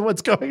tails of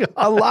what's going on.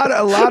 A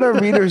lot of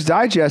Reader's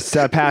Digest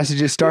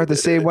passages start the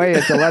same way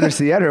as the letters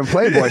to the editor in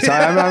Playboy. So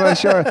I'm not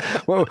sure.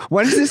 Well,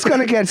 when's this going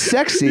to get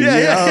sexy?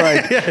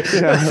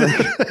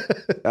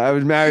 I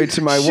was married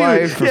to my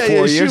wife for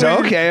 4 years.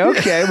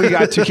 Okay. We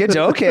got 2 kids.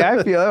 Okay,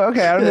 I feel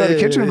okay. I don't know the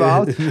kids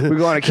involved. We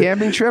go on a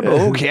camping trip.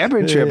 Oh,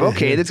 camping trip.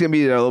 Okay, that's gonna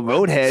be a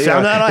road head.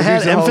 Found out I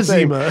had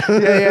emphysema.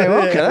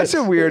 Okay, that's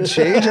a weird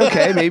change.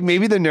 Okay,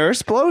 maybe the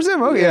nurse blows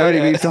him. Okay, he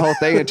reads the whole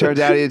thing. It turns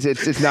out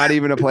it's not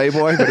even a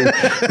Playboy, but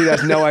he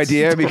has no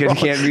idea because he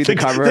can't read the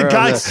cover. The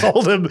guy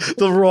sold him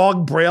the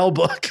wrong Braille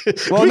book.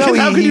 Well, no,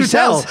 how could you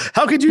tell?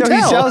 How could you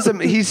tell?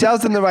 He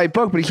sells them the right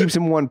book, but he keeps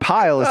them in one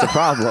pile. Is the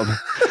problem?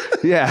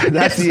 Yeah,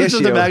 that's the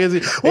issue. The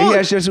magazine. Well, he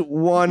has just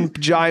one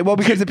giant. Well,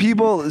 because the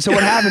people. So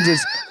what happens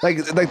is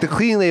like the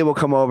clean lady will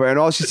come over and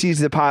all she sees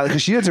is the pile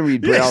because she doesn't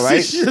read Braille,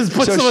 right? She just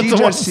puts them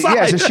to one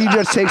side. So she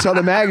just takes all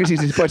the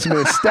magazines and puts them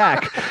in a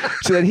stack.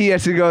 So then he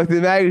has to go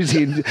through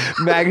magazine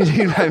by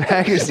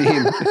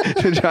magazine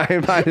to try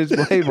and find his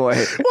Playboy.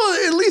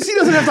 Well, at least he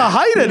doesn't have to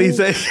hide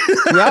anything.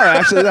 No,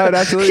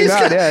 absolutely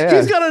not.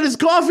 He's got on his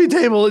coffee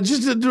table and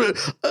just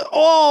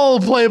all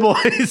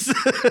Playboys.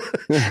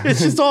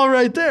 It's just all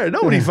right there.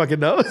 Nobody fucking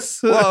knows.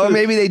 Well,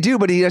 maybe they do,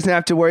 but he doesn't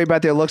have to worry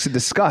about their looks and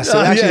disgust. So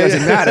it actually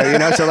doesn't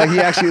matter, So like he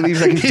actually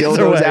leaves like his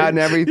dildos out and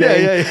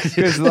everything.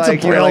 It's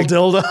like a Braille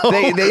dildo.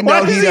 They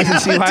know he doesn't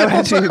see why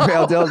would see a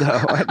Braille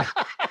dildo.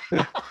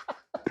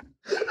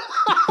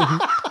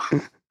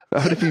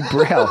 How would it be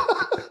Braille?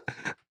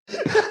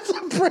 That's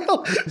a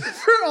Braille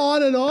for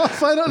on and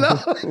off. I don't know.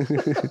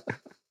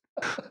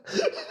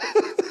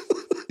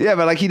 Yeah,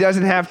 but like he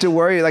doesn't have to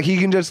worry. Like he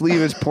can just leave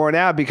his porn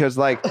out because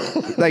like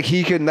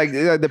he can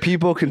the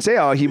people can say,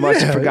 oh, he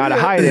must have forgot to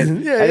hide it.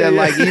 And then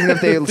like even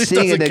if they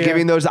see it, they're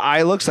giving those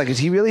eye looks. Like, does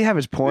he really have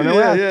his porn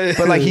around?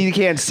 But like he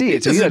can't see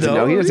it, so he doesn't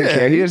know. He doesn't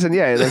care. He doesn't.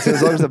 Yeah,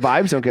 as long as the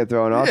vibes don't get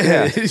thrown off.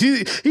 Yeah,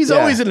 he's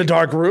always in a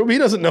dark room. He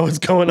doesn't know what's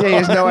going on. He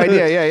has no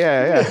idea.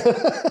 Yeah.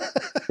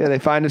 Yeah, they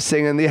find him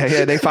singing.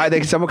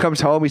 Someone comes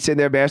home. He's sitting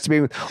there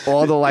masturbating with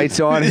all the lights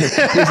on. He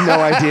has no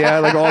idea.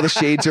 Like all the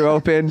shades are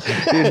open. He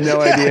has no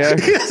idea.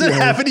 He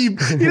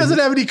doesn't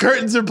have any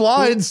curtains or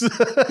blinds.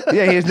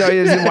 Yeah, he has no.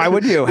 Why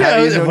would you?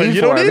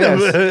 You don't need him.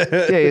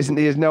 Yeah,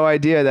 he has no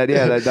idea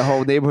that the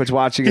whole neighborhood's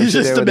watching him. He's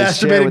just the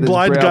masturbating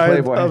blind guy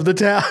of the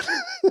town.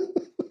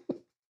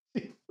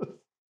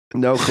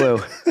 No clue.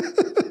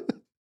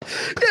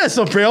 Yeah,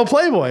 so Braille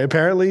Playboy.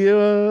 Apparently,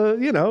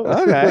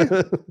 Okay.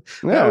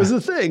 That was the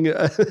thing.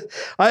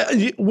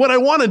 What I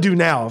want to do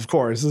now, of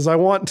course, is I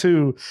want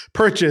to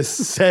purchase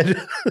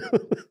said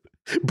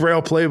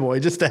Braille Playboy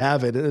just to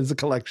have it as a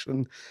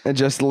collection. And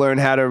just learn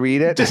how to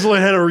read it? Just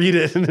learn how to read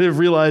it and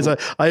realize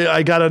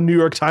I got a New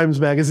York Times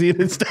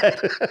magazine instead.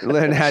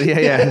 Learn how to,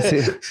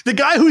 The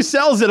guy who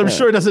sells it, I'm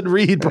sure, doesn't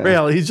read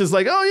Braille. He's just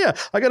like, oh yeah,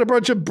 I got a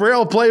bunch of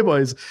Braille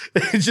Playboys.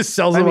 He just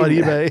sells them on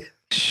eBay.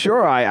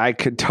 Sure, I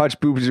could touch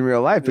boobs in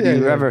real life, but do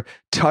you ever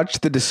touch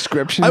the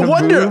description? I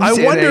wonder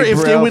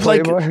if they would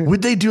Playboy?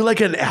 would they do like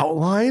an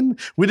outline?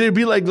 Would it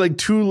be like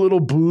two little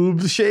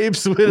boob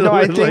shapes?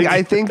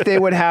 I think they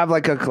would have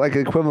like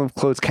equivalent of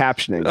closed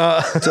captioning.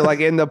 So like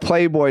in the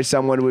Playboy,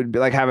 someone would be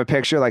like have a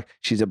picture like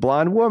she's a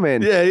blonde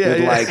woman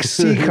with like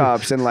C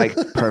cups and like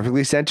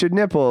perfectly centered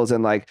nipples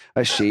and like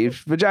a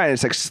shaved vagina.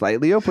 It's like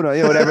slightly open,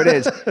 whatever it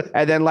is,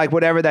 and then like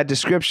whatever that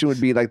description would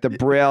be, like the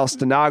Braille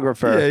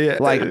stenographer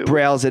like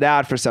brailles it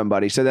out for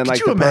somebody. So then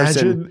like the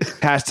person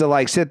has to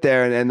like sit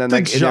there and then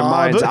like in their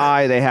mind's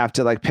eye they have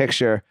to like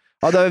picture.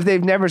 Although if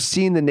they've never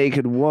seen the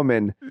naked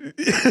woman,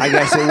 I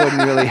guess it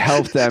wouldn't really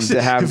help them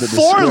to have the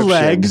 4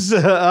 legs,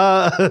 6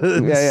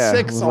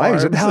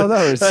 arms. What the hell are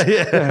those?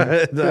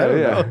 I don't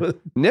know.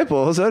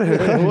 Nipples? What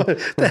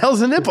the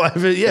hell's a nipple?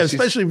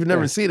 Especially if you've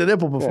never seen a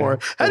nipple before.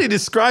 How do you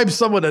describe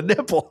someone a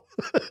nipple?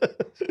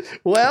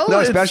 Well, no,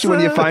 especially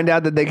when you find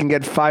out that they can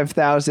get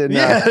 5,000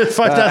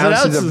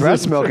 ounces of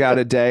breast milk out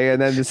a day,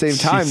 and then at the same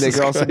time they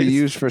can also be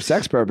used for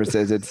sex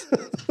purposes.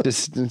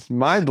 It's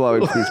mind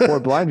blowing for these poor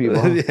blind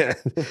people.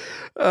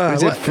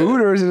 Is it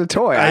food or is it a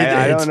toy?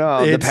 I don't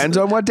know. It depends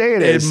on what day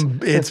it is.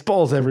 It's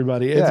both,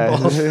 everybody.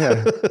 It's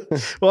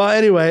both. Well,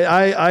 anyway,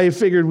 I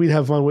figured we'd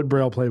have fun with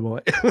Braille Playboy.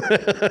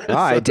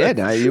 I did.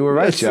 You were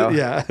right, Joe.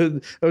 Yeah.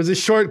 It was a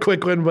short,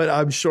 quick one, but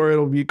I'm sure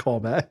it'll be a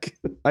callback.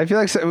 I feel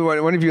like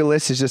one of your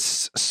lists is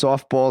just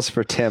softballs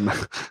for Tim. I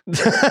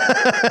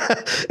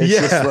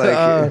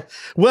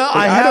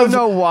don't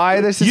know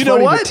why this is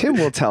funny, funny, but Tim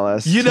will tell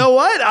us. You know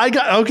what?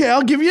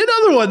 I'll give you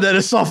another one that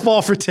is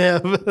softball for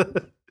Tim.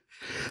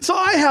 So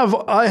I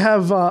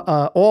have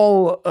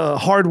all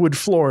hardwood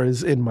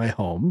floors in my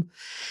home,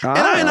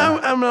 and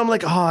I'm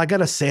like, I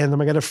gotta sand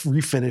them, I gotta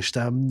refinish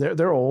them.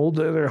 They're old,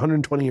 they're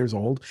 120 years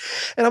old,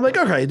 and I'm like,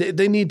 okay,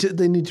 they need to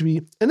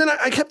be. And then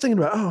I kept thinking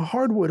about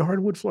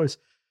hardwood floors.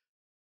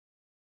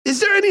 Is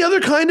there any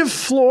other kind of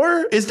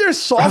floor? Is there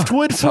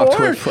softwood floor?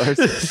 Softwood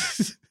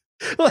floors.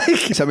 Like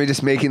somebody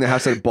just making the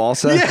house like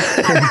balsa,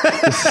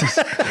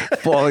 just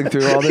falling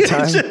through all the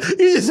time.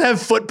 You just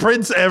have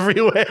footprints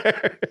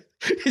everywhere.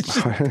 It's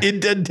just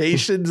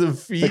indentations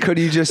of feet. Like, could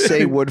you just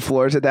say wood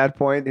floors at that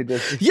point?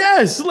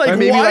 Yes, like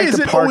maybe why is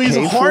it always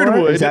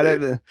hardwood? Is that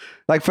it?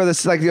 Like for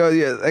this, like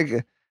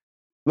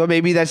well,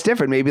 maybe that's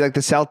different. Maybe like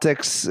the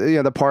Celtics,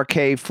 the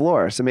parquet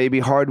floor. So maybe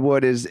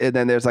hardwood is, and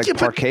then there's like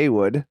parquet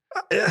wood.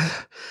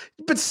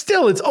 But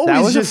still, it's always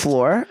that was just a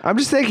floor. I'm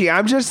just thinking.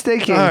 All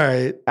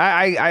right.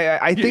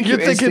 I think you're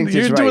thinking.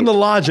 You're doing right. The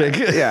logic.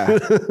 Yeah.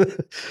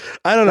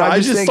 I don't know. I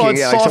just thought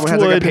softwood. Someone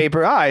has like a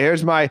paper.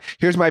 Here's my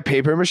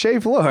paper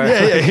mache floor.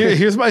 Yeah.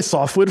 Here's my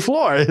softwood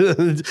floor.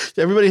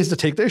 Everybody has to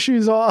take their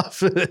shoes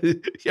off.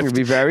 You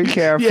be very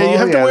careful. Yeah, you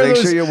have to make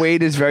sure your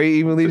weight is very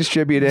evenly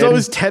distributed.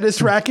 Those tennis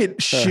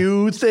racket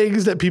shoe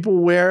things that people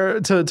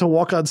wear to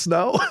walk on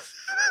snow.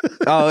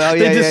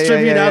 They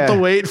distribute out the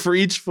weight for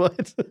each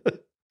foot.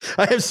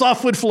 I have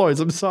softwood floors.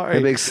 I'm sorry.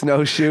 The big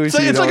snowshoes.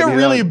 So it's like a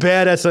really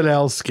bad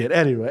SNL skit.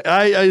 Anyway,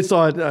 I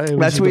thought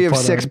that's why you have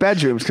 6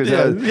 bedrooms because you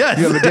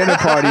have a dinner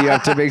party. You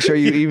have to make sure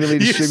you evenly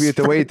distribute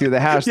the weight through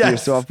the house to your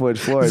softwood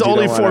floors. It's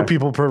only 4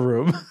 people per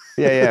room.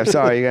 Yeah.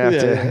 Sorry, you're gonna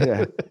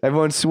have to.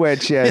 Everyone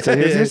switch. So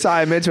here's your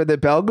assignments. When the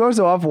bell goes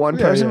off, one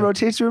person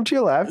rotates the room to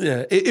your left.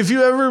 Yeah. If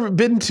you ever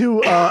been to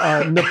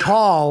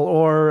Nepal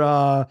or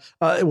where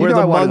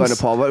I want to go to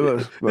Nepal,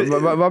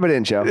 rub it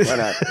in, Joe. Why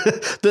not?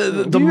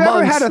 the you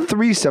ever had a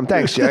threesome?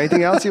 Thanks, Joe.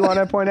 Anything else you want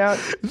to point out?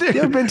 You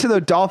ever been to the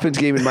Dolphins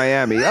game in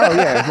Miami? Oh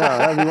yeah, no,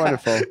 that'd be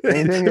wonderful.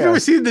 Anything? Have you ever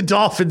seen the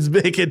Dolphins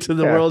make it to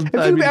the world?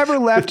 If you've ever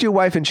left your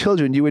wife and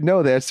children, you would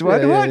know this.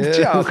 What,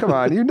 Joe? Come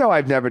on,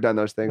 I've never done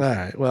those things. All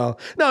right. Well,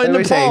 no. In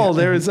Nepal,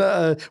 there's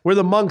where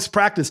the monks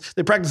practice.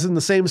 They practice in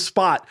the same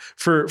spot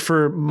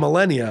for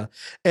millennia,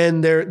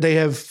 and they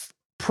have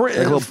like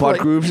little butt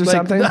grooves or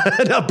something.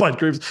 Not butt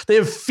grooves. They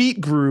have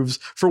feet grooves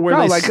for where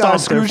they like stomp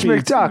Scrooge their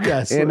feet. McDuck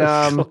Yes. in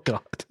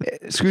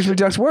Scrooge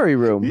McDuck's Worry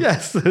Room.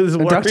 Yes.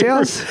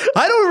 DuckTales.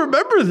 I don't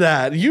remember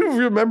that. You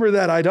remember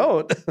that? I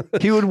don't.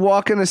 He would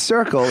walk in a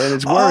circle in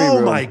his worry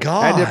room. Oh my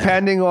God! And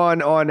depending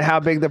on how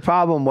big the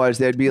problem was,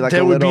 there'd be like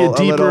there a little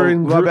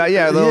rub out,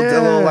 a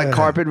little like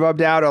carpet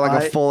rubbed out, or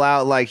like a full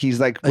out, like he's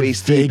like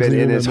waist deep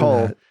in his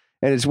hole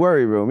in his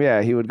worry room.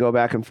 Yeah, he would go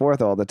back and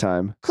forth all the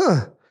time.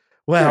 Huh.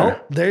 Well,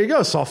 there you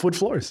go. Softwood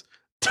floors.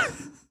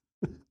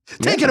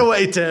 Take it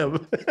away,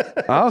 Tim.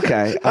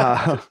 Okay.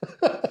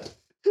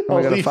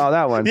 I'm gonna follow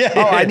that one. Yeah.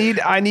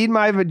 I need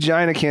my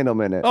vagina candle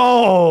minute.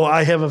 Oh,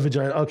 I have a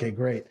vagina. Okay,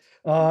 great.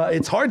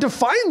 It's hard to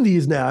find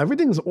these now.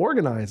 Everything's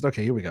organized.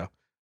 Okay, here we go.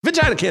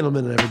 Vagina candle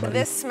minute, everybody.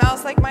 This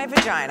smells like my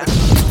vagina.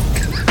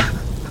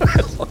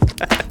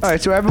 All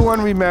right, so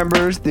everyone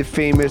remembers the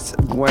famous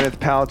Gwyneth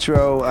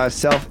Paltrow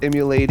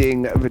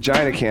self-emulating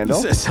vagina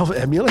candle.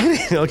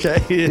 Self-emulating?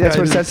 Okay. Yeah, that's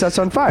what sets us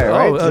on fire,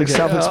 right? Okay. Like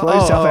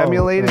self-exploding,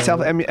 self-emulated,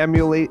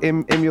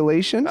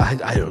 self-emulation.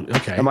 I don't.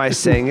 Okay. Am I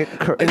saying it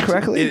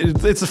incorrectly?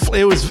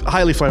 It was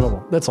highly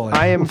flammable. That's all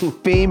I am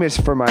famous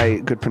for my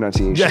good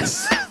pronunciation.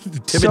 Yes.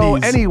 So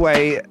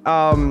anyway,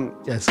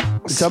 yes.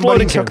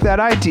 Somebody took that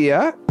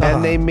idea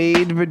and they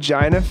made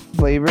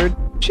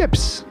vagina-flavored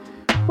chips.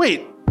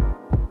 Wait.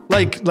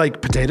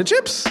 Like potato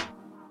chips?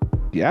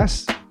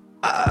 Yes.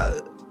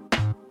 A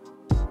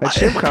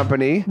chip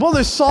company. Well,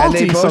 they're salty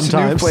and they boast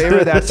sometimes. a new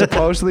flavor that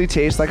supposedly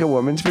tastes like a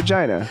woman's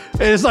vagina.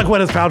 And it's not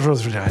Gwyneth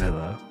Paltrow's vagina,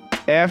 though.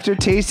 After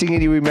tasting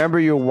it, you remember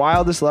your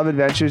wildest love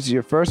adventures,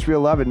 your first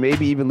real love, and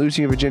maybe even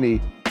losing your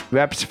virginity.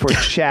 Reps for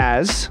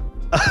Chaz,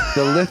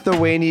 the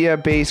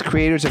Lithuania-based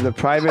creators of the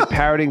private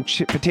parroting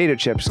potato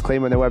chips,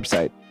 claim on their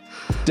website.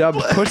 Dubbed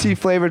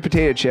pussy-flavored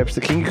potato chips,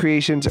 the King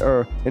creations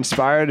are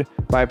inspired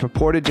by a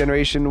purported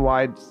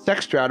generation-wide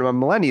sex drought among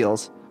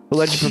millennials who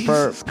allegedly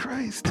prefer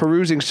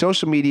perusing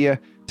social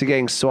media to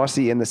getting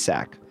saucy in the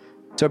sack.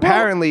 So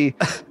apparently,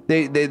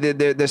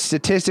 the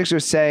statistics are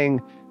saying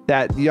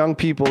that young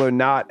people are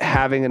not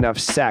having enough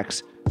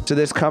sex. So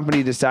this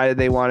company decided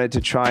they wanted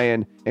to try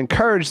and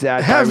encourage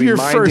that. Have your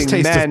first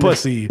taste of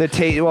pussy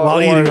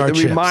while eating our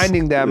chips.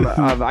 Reminding them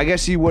of, I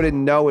guess you wouldn't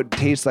know it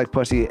tastes like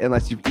pussy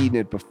unless you've eaten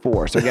it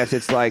before. So I guess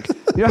it's like,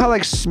 you know how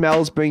like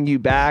smells bring you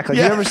back? Like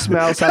you ever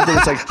smell something,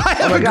 it's like,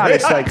 oh my God,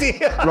 it's like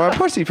raw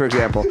pussy, for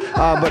example.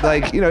 But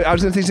like, you know, I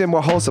was going to think something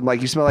more wholesome.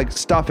 Like you smell like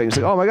stuffing. It's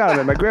like, oh my God, I'm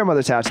at my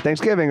grandmother's house at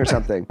Thanksgiving or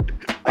something.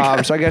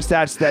 So I guess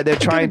that's that they're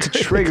trying to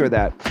trigger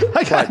that.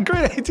 I got a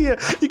great idea.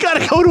 You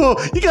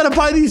gotta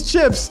buy these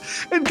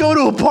chips and go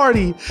to a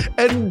party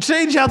and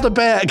change out the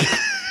bag.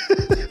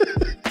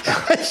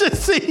 I should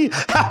see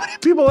how many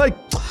people are like,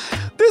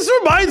 this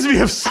reminds me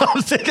of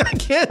something. I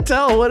can't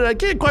tell what. I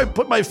can't quite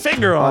put my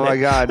finger on it. Oh my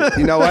God.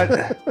 You know what?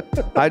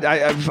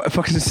 I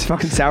fucking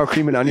sour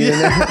cream and onion in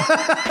there.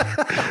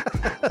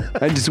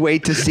 And just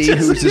wait to see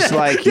who's just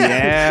like,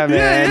 yeah,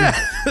 man.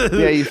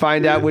 Yeah, you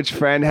find out which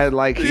friend had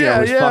like, you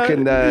know, was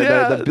fucking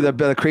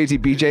the crazy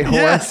BJ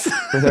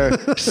whore with her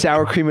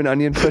sour cream and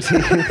onion pussy.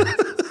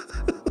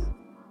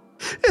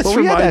 Well,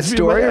 we had that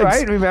story,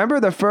 right? Remember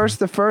the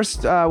first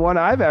one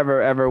I've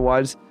ever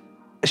was.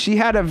 She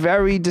had a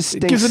very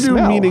distinct smell. Gives a new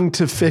meaning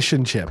to fish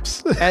and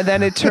chips. And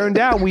then it turned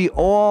out we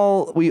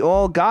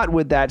all got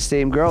with that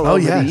same girl over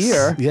the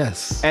year.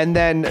 Yes. And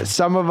then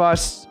some of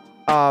us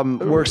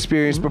were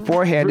experienced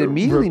beforehand and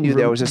immediately knew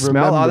there was a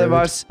smell. Other of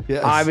us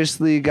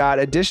obviously got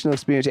additional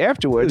experience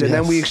afterwards. And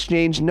then we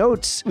exchanged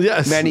notes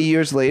many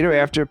years later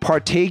after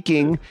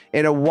partaking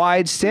in a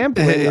wide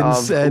sampling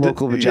of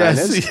local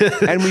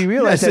vaginas. And we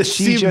realized that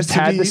she just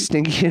had the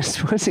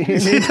stinkiest pussy in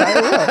the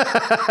entire world.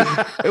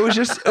 It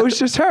was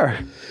just her.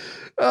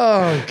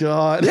 Oh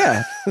God.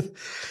 Yeah.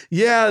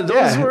 Yeah.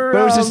 Those were.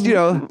 But it was just, you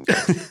know.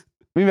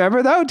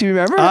 Remember though? Do you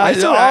remember?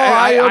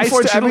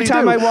 Unfortunately every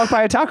time I walk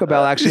by a Taco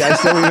Bell, actually, I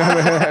still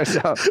remember.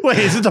 So. Wait,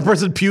 is it the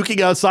person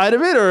puking outside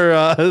of it, or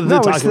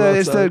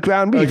it's the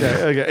ground beef.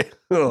 Okay.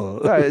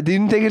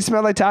 Didn't think it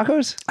smelled like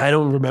tacos? I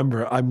don't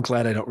remember. I'm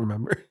glad I don't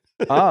remember.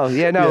 Oh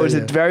yeah, no, it was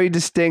a very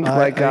distinct,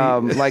 like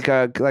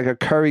a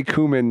curry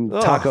cumin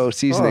taco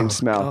seasoning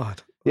smell.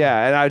 God.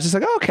 Yeah, and I was just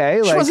like, okay.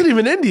 She wasn't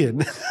even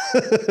Indian.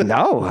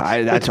 No,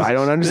 that's why I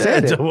don't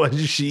understand it. What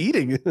is she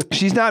eating?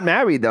 She's not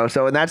married though,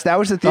 so that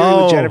was the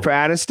theory with Jennifer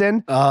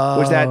Aniston.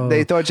 Was that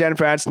they thought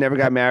Jennifer Aniston never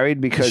got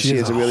married because she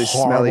has a really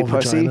smelly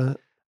pussy.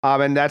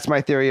 And that's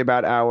my theory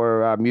about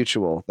our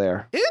mutual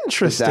there.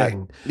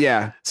 Interesting.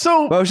 Yeah.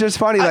 So, but it was just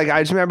funny. Like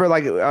I just remember,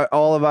 like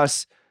all of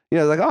us. You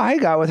know, like, oh, I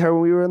got with her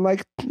when we were in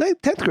like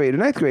 10th grade or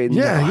 9th grade.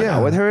 And, I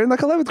got with her in like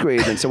 11th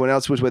grade. And someone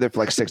else was with her for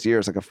like 6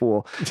 years, like a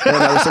fool.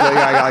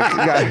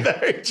 And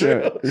Very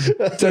true.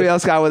 Somebody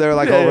else got with her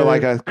like over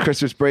like a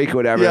Christmas break or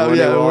whatever. When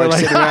they were all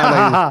like sitting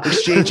around like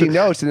exchanging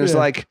notes. And it was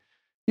like,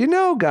 you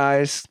know,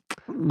 guys,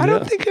 I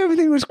don't think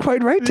everything was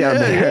quite right down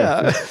there.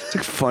 Yeah. It's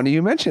like funny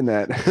you mentioned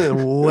that.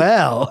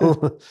 Well,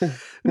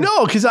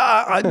 no, because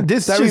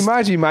that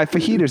reminds me, my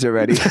fajitas are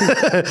ready.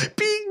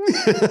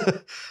 Bing.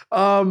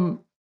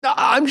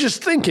 I'm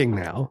just thinking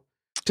now.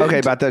 Okay,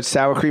 about the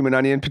sour cream and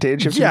onion potato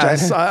chips.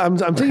 Yes,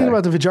 vagina? I'm thinking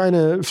about the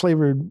vagina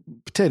flavored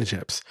potato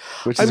chips,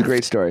 which is a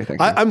great story.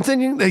 Thank you. I'm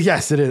thinking that,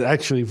 yes, it is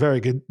actually very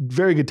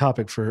good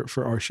topic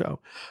for our show.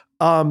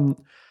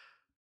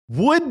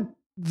 Would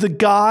the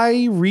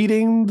guy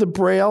reading the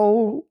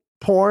Braille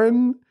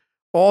porn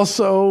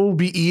also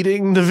be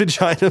eating the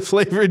vagina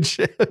flavored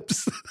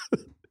chips?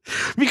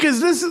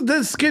 Because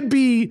this could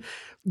be.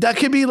 That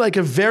could be like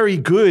a very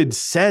good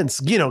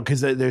sense,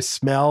 because their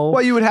smell.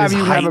 Well, you would have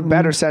a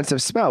better sense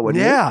of smell,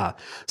 wouldn't you? Yeah.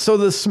 So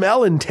the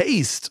smell and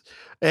taste,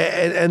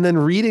 and then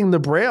reading the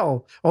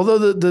Braille.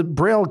 Although the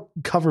Braille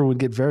cover would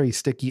get very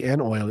sticky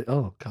and oily.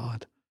 Oh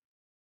God,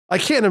 I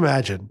can't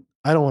imagine.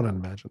 I don't want to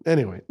imagine.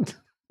 Anyway.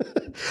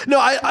 No,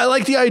 I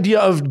like the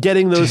idea of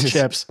getting those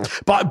chips,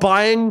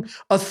 buying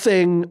a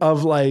thing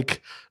of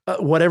like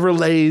whatever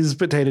Lay's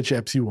potato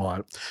chips you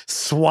want,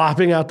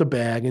 swapping out the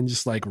bag and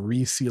just like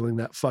resealing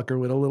that fucker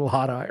with a little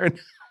hot iron.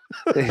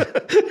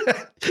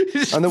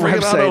 On the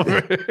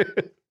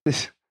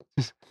website.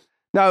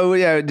 No,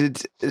 yeah.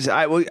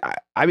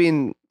 I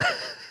mean,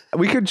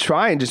 we could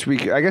try and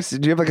I guess,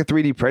 do you have like a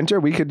 3D printer?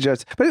 We could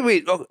just, but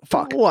wait,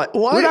 fuck. What?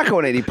 We're not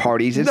going to any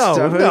parties. No.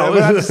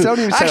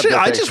 Actually,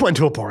 I just went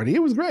to a party.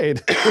 It was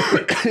great.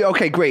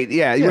 Okay, great.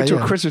 Yeah, you went to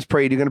a Christmas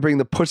parade. You're going to bring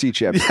the pussy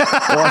chips.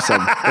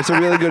 Awesome. It's a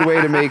really good way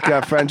to make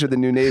friends with the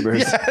new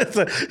neighbors. Yeah,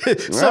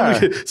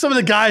 some of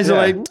the guys are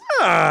like,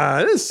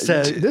 this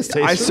tastes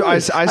I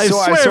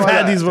swear I've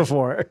had these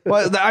before.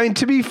 Well, I mean,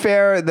 to be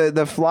fair,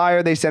 the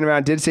flyer they sent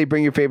around did say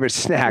bring your favorite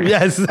snack.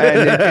 Yes.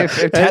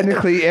 And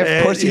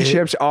if pussy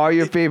chips are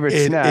your favorite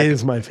snack. It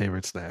is my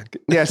favorite snack.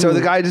 Yeah, so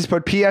the guy just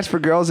put PS for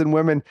girls and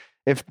women.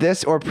 If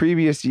this or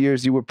previous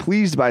years you were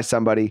pleased by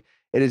somebody,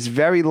 it is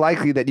very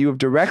likely that you have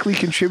directly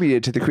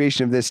contributed to the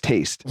creation of this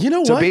taste. You know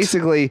what? So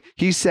basically,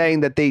 he's saying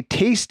that they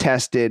taste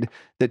tested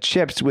the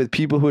chips with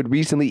people who had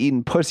recently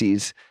eaten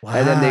pussies,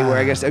 and then they were,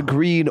 I guess,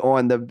 agreed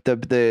on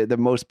the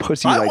most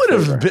pussy-like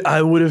flavor.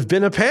 I would have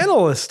been a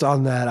panelist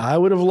on that. I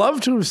would have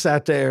loved to have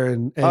sat there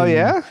and oh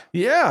yeah,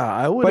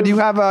 I would. But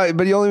you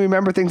only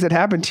remember things that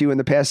happened to you in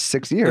the past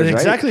 6 years, right?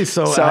 Exactly.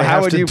 So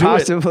how would you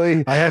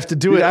possibly? I have to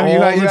do it all you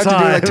the have time. to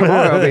do it like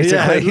tomorrow,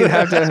 basically. You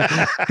have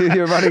to.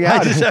 You're running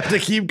out. I just have to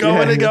keep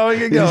going and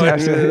going and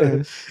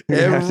going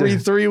every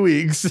 3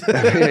 weeks.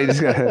 Yeah, you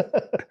just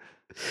gotta.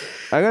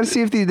 I got to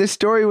see if this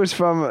story was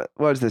from, what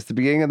was this, the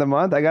beginning of the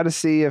month? I got to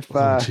see if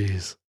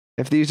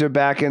if these are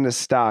back into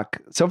stock.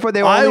 So far,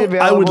 they were only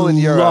available in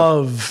Europe. I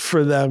would love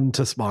for them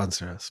to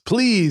sponsor us.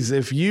 Please,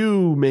 if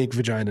you make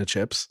vagina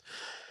chips,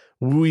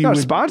 would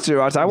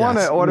sponsor us. I want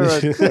to order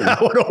I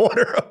want to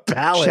order a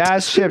pallet.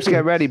 Chaz chips,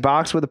 get ready.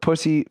 Box with the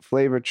pussy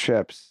flavored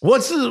chips.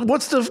 What's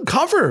the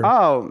cover?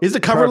 Oh, is the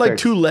cover like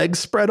two legs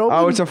spread open?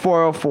 Oh, it's a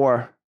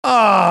 404.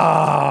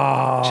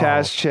 Oh,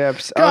 Chaz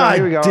chips. God,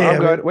 here we go. I'm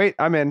good. Wait,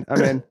 I'm in.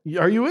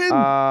 Are you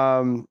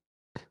in?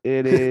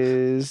 It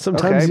is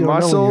sometimes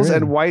mussels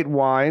and white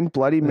wine,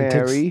 Bloody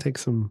Mary. Take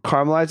some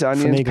caramelized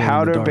onions,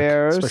 powder dark,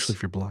 bears, especially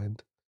if you're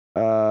blind.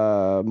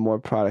 More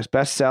products.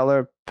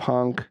 Bestseller,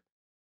 Punk.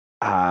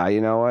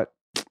 You know what?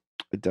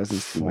 It doesn't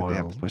seem like they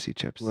have pussy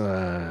chips.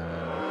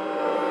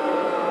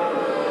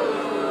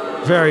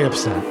 Very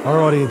upset.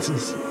 Our audience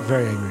is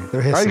very angry.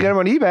 They're hissing. Oh, you get them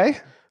on eBay.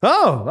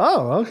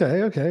 Oh,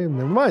 okay.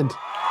 Never mind.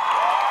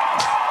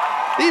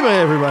 eBay,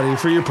 everybody,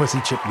 for your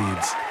pussy chip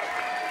needs.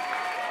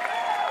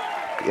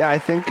 Yeah, I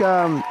think,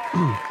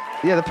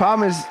 the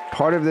problem is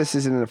part of this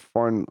is in a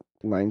foreign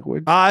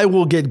language. I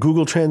will get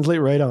Google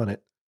Translate right on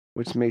it.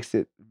 Which makes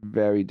it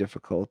very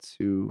difficult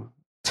to,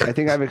 I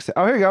think I've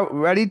accepted. Oh, here we go.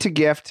 Ready to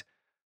gift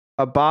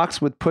a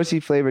box with pussy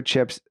flavored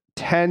chips,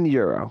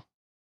 €10.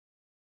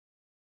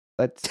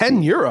 That's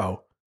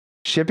 €10.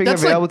 Shipping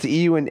available to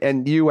EU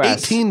and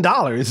US.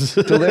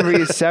 $18.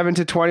 Delivery is 7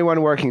 to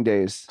 21 working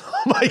days. Oh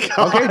my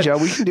God. Okay, Joe,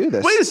 we can do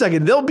this. Wait a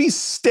second. There'll be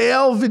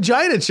stale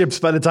vagina chips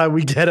by the time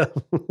we get them.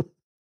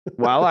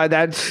 Well,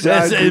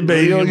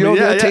 you'll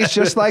taste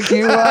just like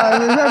you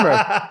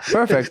remember.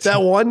 Perfect.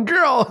 That one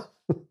girl.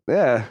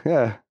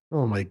 Yeah.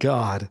 Oh my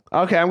God.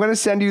 Okay, I'm going to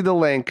send you the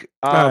link.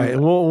 All right. I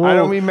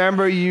don't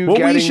remember you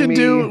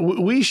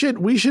getting we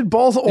should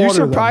both order. You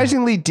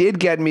surprisingly did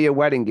get me a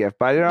wedding gift,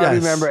 but I don't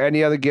remember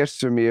any other gifts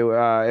from you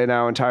in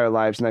our entire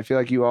lives, and I feel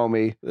like you owe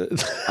me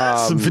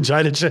some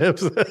vagina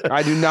chips.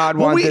 I do not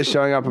want this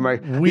showing up in my.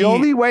 The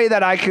only way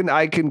that I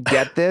can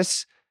get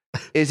this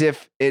is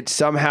if it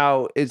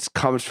somehow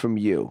comes from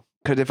you.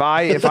 Because if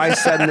I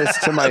send this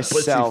to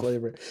myself,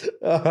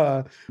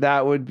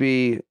 that would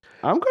be.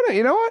 I'm gonna.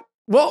 You know what?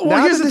 Well,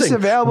 now here's that this is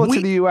available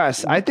to the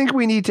U.S., I think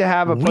we need to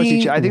have a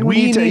pussy chip. I think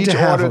we need to each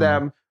order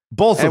them.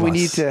 Both of us. And we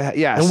need to,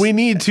 yes. And we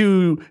need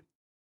to,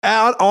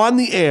 out on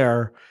the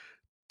air,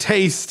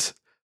 taste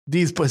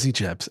these pussy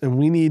chips. And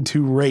we need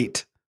to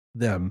rate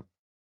them.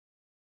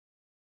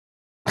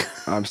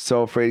 I'm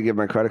so afraid to give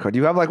my credit card. Do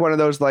you have like one of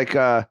those like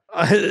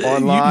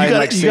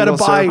online you gotta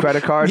buy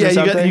credit cards or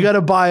something? You got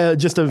to buy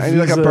just a Visa.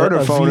 Like a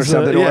burner phone or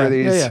something to order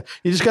these. Yeah.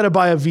 You just got to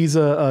buy a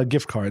Visa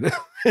gift card.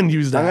 and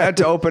use that. I'm gonna have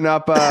to open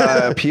up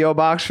a PO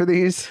box for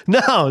these.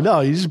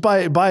 No, you just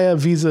buy a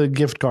Visa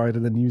gift card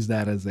and then use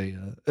that as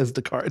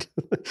the card.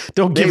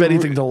 Don't give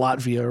anything to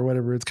Latvia or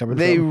whatever it's coming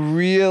they from.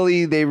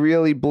 They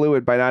really blew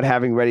it by not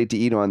having ready to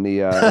eat on the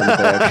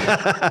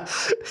bag.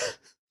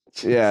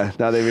 Yeah,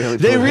 no,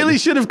 they really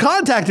should have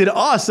contacted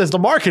us as the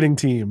marketing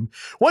team.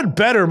 What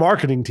better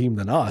marketing team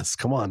than us?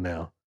 Come on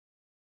now.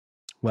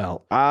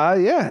 Well,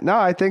 yeah, no,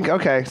 I think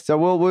okay. So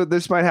we'll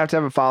this might have to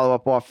have a follow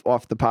up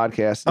off the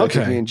podcast.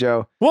 Okay, me and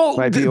Joe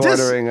might be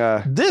ordering.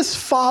 This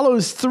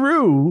follows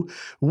through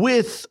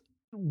with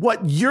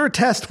what your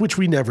test, which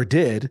we never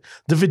did,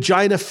 the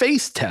vagina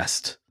face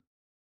test.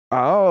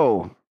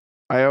 Oh,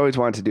 I always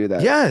wanted to do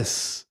that.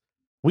 Yes.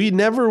 We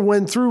never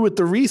went through with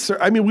the research.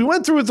 I mean, we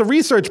went through with the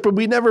research, but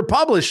we never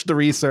published the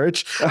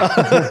research.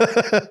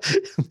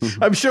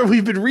 I'm sure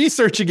we've been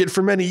researching it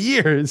for many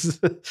years,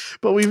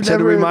 but we've never.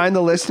 To remind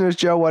the listeners,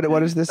 Joe,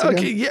 what is this again?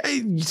 Okay,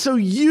 yeah. So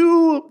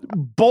you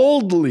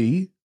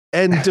boldly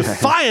and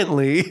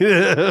defiantly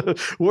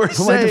were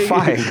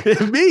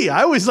saying me.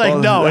 I was like,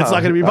 no, it's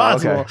not going to be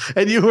possible.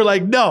 Okay. And you were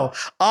like, no,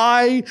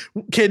 I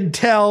can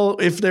tell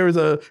if there's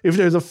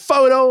a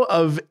photo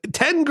of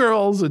 10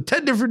 girls with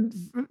 10 different,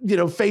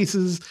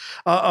 faces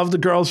of the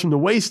girls from the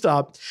waist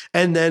up.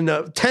 And then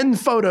 10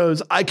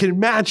 photos, I can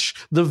match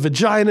the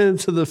vagina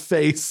to the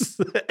face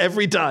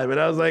every time. And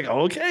I was like,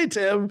 okay,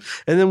 Tim.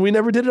 And then we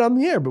never did it on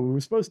the air, but we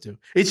were supposed to.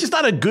 It's just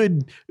not a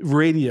good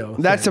radio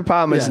That's thing. the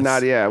problem. Yes. It's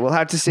not, we'll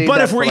have to see.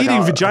 But if we're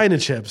eating vagina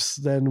chips,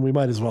 then we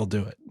might as well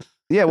do it.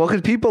 Yeah, well,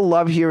 because people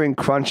love hearing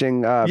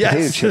crunching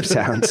potato chip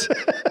sounds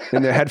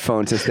in their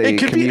headphones as they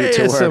commute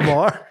to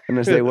work and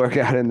as they work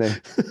out in there.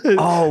 You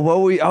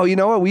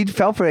know what? We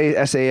fell for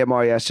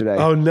SAMR yesterday.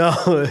 Oh no,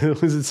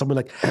 was it someone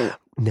like?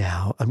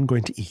 Now I'm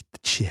going to eat the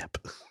chip.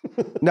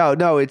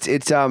 No, it's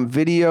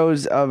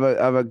videos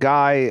of a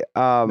guy.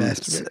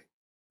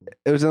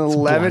 It was an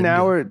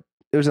 11-hour.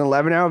 It was an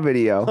 11-hour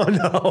video. Oh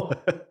no!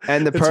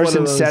 And the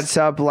person sets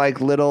up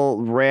like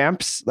little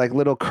ramps, like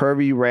little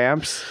curvy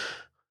ramps,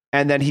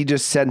 and then he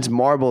just sends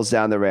marbles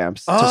down the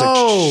ramps. So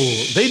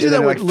they do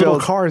that with little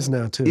cars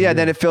now too. Yeah,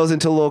 then it fills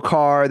into a little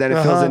car, then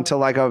it fills into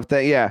like a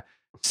thing. Yeah.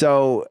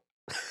 So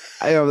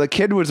the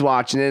kid was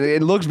watching it.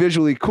 It looked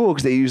visually cool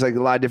because they use like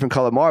a lot of different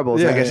color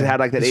marbles. Yeah, I guess it had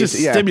like that. It's just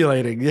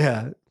stimulating.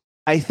 Yeah.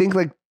 I think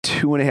like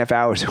 2.5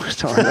 hours it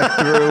was on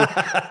through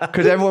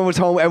because everyone was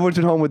home. Everyone's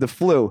been home with the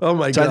flu. Oh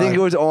my god! So I think it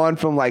was on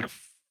from like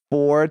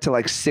 4 to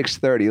like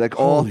 6:30, like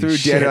all through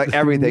dinner, like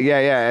everything.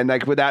 Yeah, and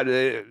like without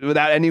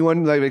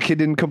anyone, like the kid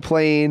didn't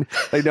complain.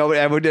 Like nobody,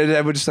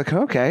 everyone just like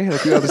okay,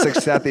 like just like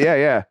sat there.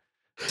 Yeah.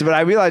 So, but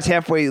I realized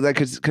halfway, like,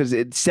 because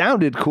it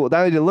sounded cool. Not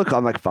only did it look,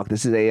 I'm like, fuck,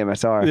 this is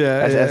AMSR.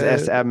 Yeah,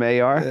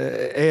 SMAR,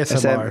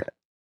 ASMR.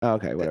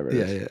 Okay, whatever it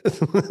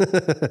is.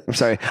 Yeah. I'm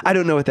sorry. I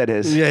don't know what that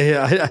is.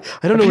 Yeah.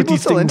 I don't know what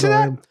these things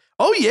are.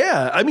 Oh,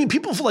 yeah. I mean,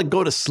 people feel like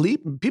go to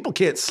sleep. People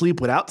can't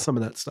sleep without some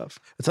of that stuff.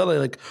 That's how they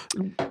like...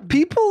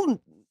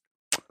 People...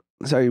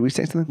 Sorry, were we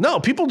saying something? No,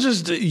 people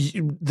just...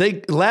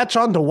 They latch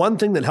on to one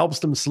thing that helps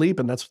them sleep,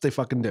 and that's what they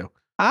fucking do.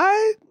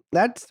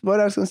 That's what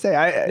I was going to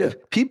say.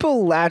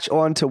 People latch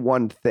on to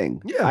one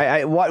thing.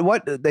 Yeah.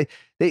 What they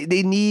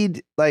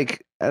need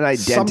like an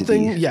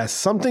identity.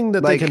 Something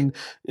that like, they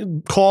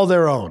can call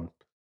their own.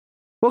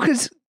 Well,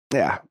 because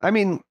I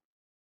mean,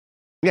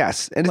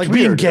 yes, and it's like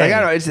weird. Being gay.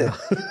 Like, I don't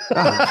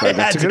know.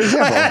 That's a good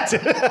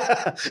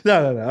example.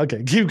 No.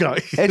 Okay, keep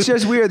going. It's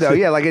just weird though.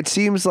 Yeah, like it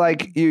seems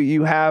like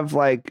you have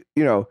like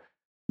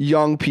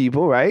young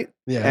people, right?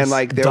 Yes. And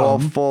like they're all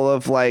full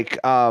of like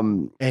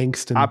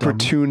angst and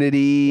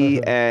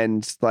opportunity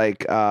and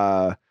like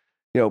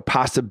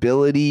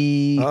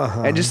possibility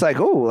and just like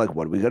like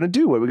what are we gonna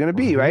do? What are we gonna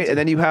be? Right? And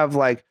then you have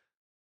like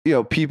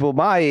people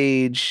my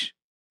age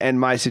and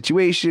my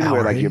situation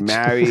where like you're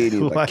married,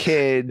 you have like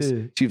kids,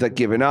 so you've like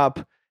given up,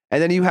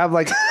 and then you have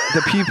like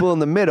the people in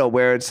the middle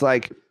where it's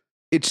like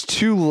it's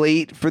too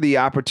late for the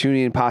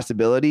opportunity and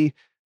possibility,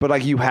 but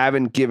like you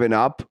haven't given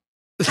up.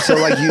 So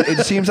like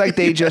it seems like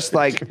they just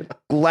like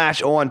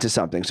latch on to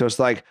something. So it's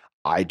like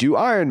I do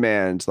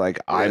Ironmans,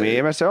 like I'm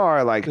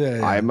AMSR, like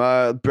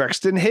I'm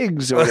Brexton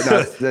Higgs, or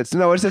what's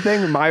the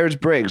thing?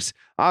 Myers-Briggs.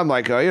 I'm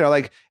like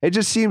like it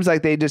just seems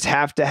like they just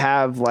have to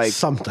have like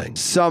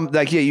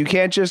you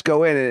can't just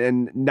go in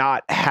and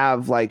not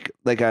have like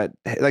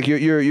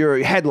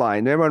your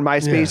headline. Remember on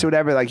MySpace or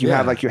whatever, like you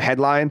have like your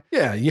headline.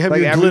 Yeah, you have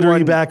like your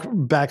glittery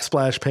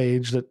backsplash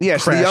page that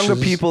so the younger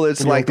people,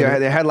 it's like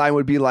their headline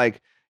would be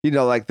like,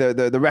 like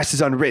the rest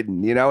is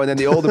unwritten, and then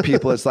the older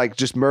people, it's like,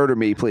 just murder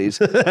me, please.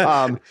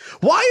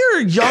 Why are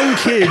young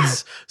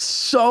kids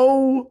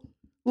so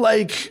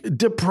like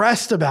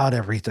depressed about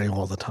everything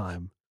all the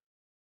time?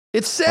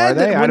 It's sad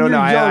that when I don't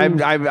know.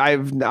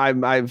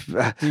 I've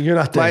you're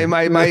not there.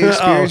 My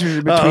experience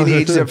between the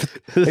ages of,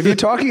 if you're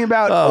talking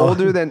about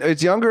older than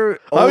it's younger.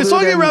 I was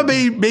talking about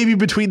maybe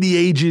between the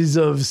ages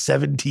of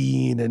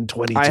 17 and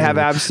 22. I have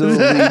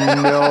absolutely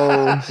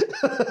no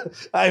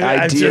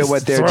idea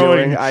what they're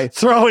doing.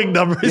 Throwing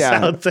numbers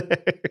out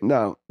there.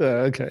 No.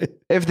 Okay.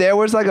 If there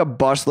was like a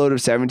busload of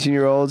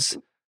 17-year-olds,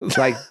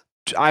 like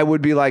I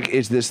would be like,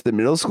 is this the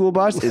middle school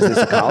bus? Is this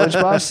a college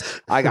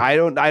bus? I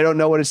don't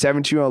know what a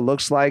 17-year-old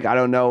looks like. I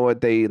don't know what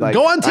they like.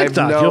 Go on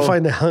TikTok, you'll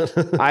find out.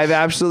 I have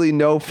absolutely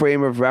no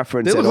frame of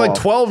reference. They look like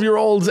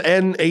 12-year-olds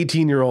and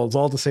 18-year-olds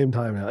all at the same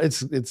time now.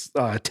 It's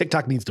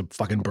TikTok needs to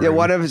fucking burn.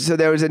 Yeah, so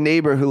there was a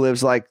neighbor who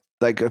lives like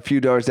a few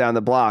doors down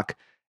the block,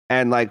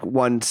 and like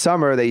one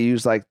summer they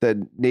used like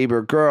the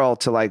neighbor girl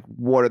to like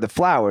water the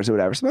flowers or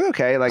whatever. So I'm like,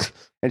 okay, like,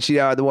 and she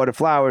the water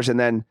flowers, and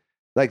then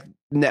like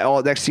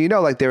next thing you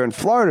know, like they're in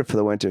Florida for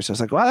the winter. So I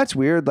was like, wow, that's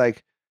weird.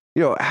 Like,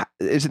 you know,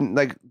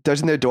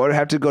 doesn't their daughter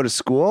have to go to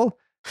school?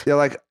 They're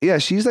like, yeah,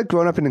 she's like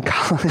grown up in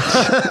college.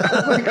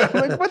 I'm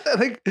like, what the,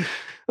 like,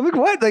 I'm like,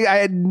 what? Like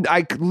I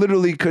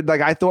literally could,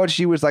 like, I thought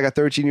she was like a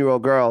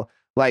 13-year-old girl,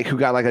 like who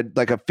got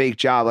like a fake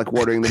job, like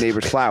watering the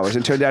neighbor's flowers.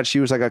 And turned out she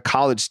was like a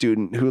college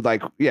student who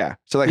like, yeah.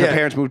 So like her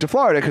parents moved to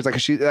Florida because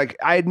like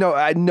I had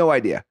no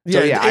idea.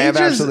 So yeah, I have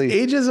absolutely.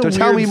 Age is a so weird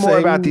tell me more thing.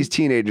 about these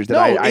teenagers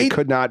that I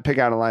could not pick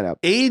out a lineup.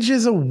 Age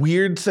is a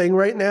weird thing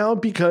right now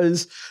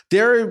because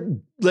they're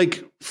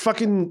like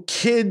fucking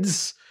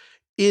kids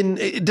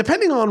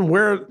depending on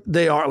where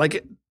they are,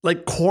 like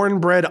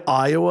cornbread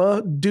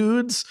Iowa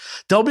dudes,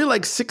 they'll be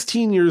like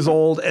 16 years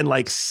old and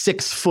like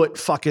 6 foot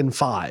fucking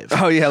 5.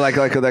 Oh yeah, like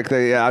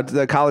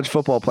the college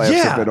football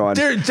players have been on.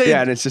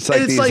 And it's just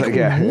like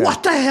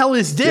what the hell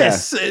is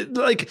this? Yeah.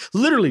 Like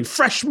literally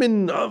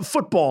freshman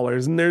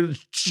footballers, and they're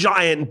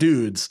giant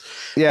dudes.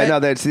 Yeah, no,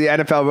 that's the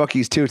NFL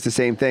rookies too. It's the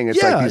same thing. It's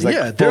like these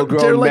like full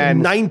grown they're like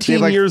men,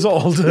 19 years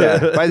old.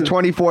 By the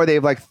 24, they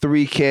have like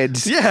 3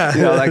 kids. Yeah,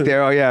 you know, like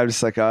they're I'm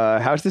just like,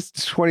 how's this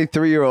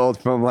 23-year-old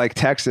from like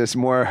Texas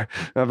more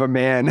of a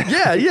man?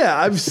 Yeah,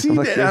 I've seen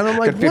it, and I'm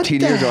like, 15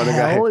 years on, the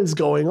hell is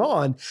going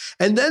on?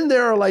 And then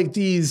there are like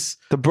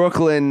the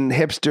Brooklyn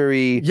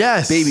hipstery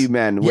baby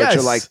men, which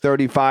are like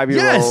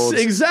 35-year-olds.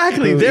 Yes,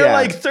 exactly. They're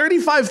like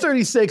 35,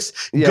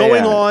 36,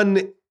 going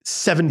on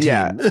 17.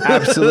 Yeah,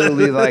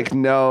 absolutely. Like,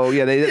 no.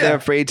 Yeah, they're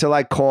afraid to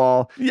like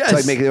call. Yes. To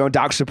like make their own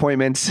doctor's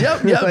appointments.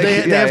 Yep. Like,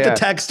 they have to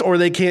text or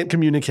they can't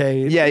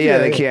communicate. Yeah,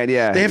 they can't.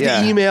 Yeah. They have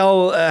to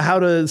email how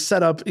to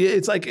set up.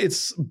 It's like,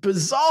 it's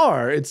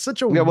bizarre. It's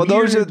such a weird. Well,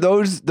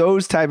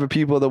 those type of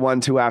people are the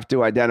ones who have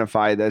to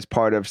identify as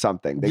part of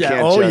something. They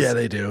can't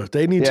they do.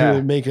 They need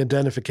to make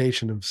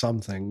identification of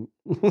something.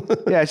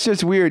 Yeah, it's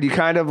just weird. You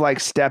kind of like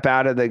step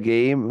out of the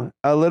game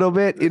a little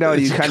bit, you know,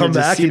 you kind come of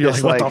back see and you're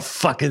this, like, what the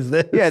fuck is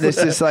this? Yeah, this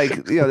is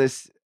like, you know,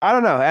 this, I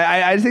don't know.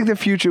 I think the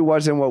future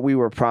wasn't what we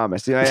were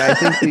promised. You know, I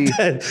think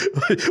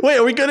Wait,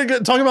 are we going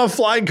to talk about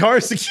flying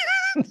cars again?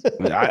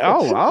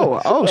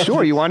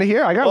 Sure. You want to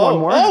hear? I got one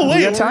more. Oh,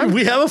 wait,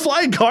 we have a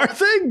flying car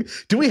thing?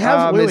 Do we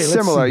have? It's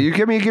similar. You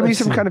give me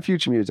some kind of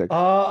future music.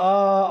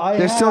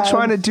 They're still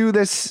trying to do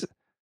this.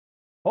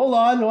 Hold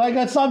on. I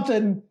got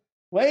something.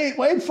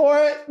 Wait for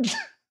it.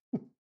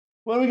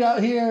 What do we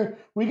got here?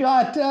 We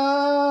got.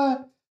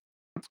 Are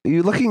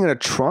you looking in a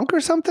trunk or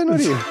something? What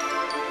are you?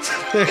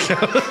 There you go.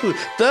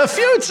 The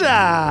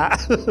future.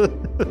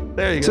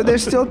 There you go. So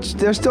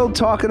they're still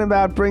talking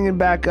about bringing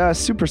back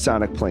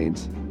supersonic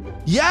planes.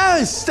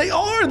 Yes, they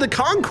are. The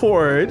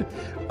Concorde,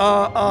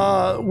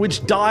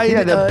 which died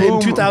in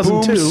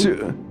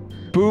 2002.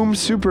 Boom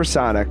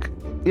supersonic.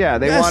 Yeah,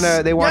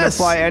 they want to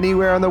fly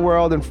anywhere in the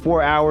world in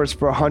 4 hours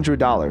for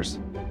 $100.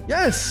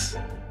 Yes.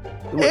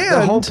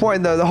 The whole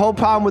point, the whole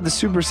problem with the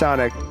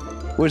supersonic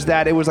was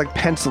that it was like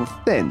pencil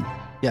thin.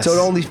 Yes. So it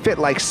only fit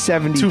like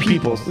 70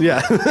 people.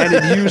 Yeah. And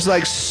it used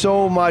like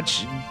so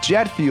much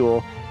jet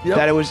fuel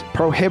that it was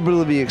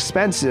prohibitively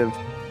expensive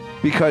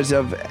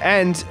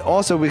and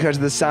also because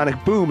of the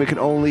sonic boom, it can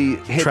only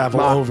hit travel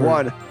Mach over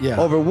 1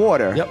 over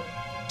water. Yep.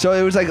 So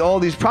it was like all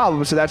these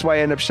problems. So that's why I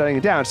ended up shutting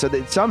it down. So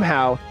that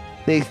somehow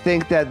they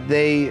think that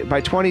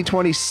by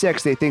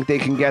 2026, they think they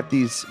can get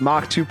these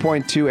Mach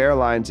 2.2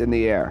 airlines in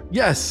the air.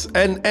 Yes.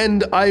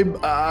 And I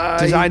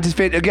designed to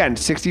fit, again,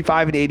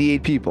 65 and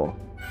 88 people.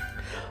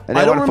 And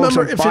I don't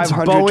remember if it's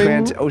 500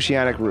 Boeing,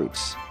 transoceanic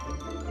routes.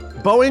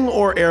 Boeing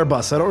or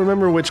Airbus. I don't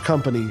remember which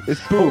company.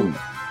 It's Boom.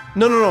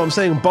 No. I'm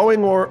saying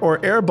Boeing or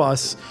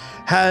Airbus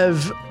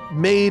have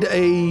made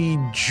a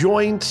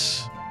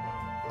joint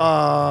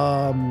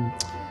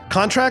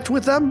contract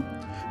with them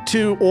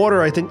to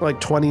order, I think,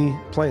 like 20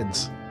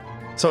 planes.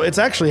 So it's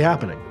actually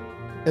happening.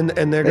 And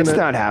they're gonna. It's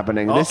not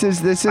happening. This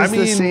is the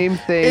same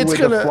thing with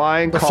the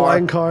flying car.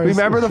 Flying cars.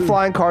 Remember the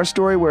flying car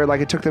story where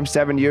like it took them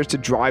 7 years to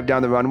drive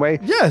down the runway?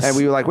 Yes. And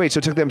we were like, wait, so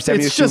it took them 7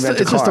 years to invent a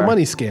car. It's just a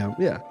money scam.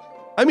 Yeah.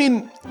 I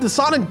mean, the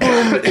sonic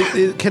boom,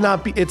 it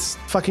cannot be. It's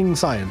fucking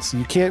science.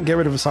 You can't get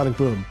rid of a sonic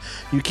boom.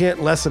 You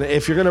can't lessen it.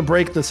 If you're gonna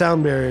break the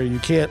sound barrier, you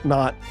can't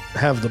not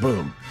have the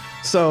boom.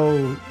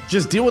 So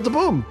just deal with the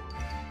boom.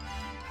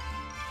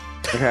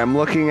 Okay, I'm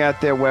looking at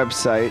their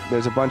website.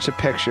 There's a bunch of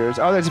pictures.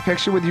 Oh, there's a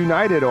picture with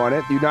United on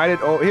it. United.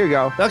 Oh, here you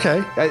go.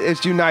 Okay.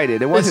 It's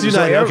United. It's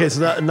United. Okay,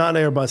 so not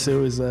Airbus. It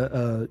was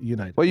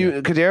United. Well,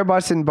 because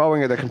Airbus and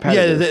Boeing are the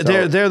competitors.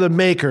 Yeah, they're the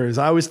makers.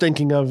 I was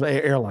thinking of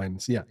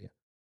airlines. Yeah.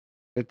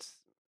 It's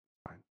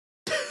fine.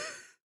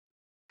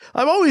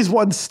 I'm always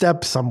one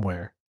step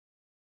somewhere.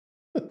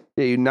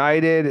 Yeah,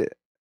 United.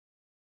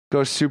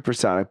 Go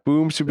supersonic.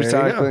 Boom,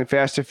 supersonic plane,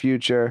 faster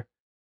future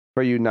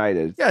for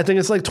United. Yeah, I think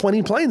it's like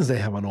 20 planes they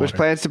have on order. Which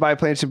plans to buy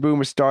planes to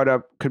Boom, a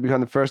startup, could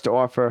become the first to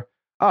offer.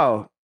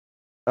 Oh,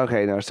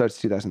 okay, no, it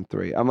starts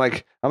 2003. I'm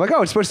like, oh,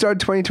 it's supposed to start in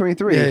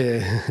 2023.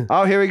 Yeah.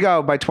 Oh, here we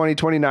go. By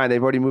 2029,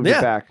 they've already moved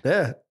it back.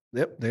 Yeah.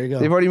 Yep. There you go.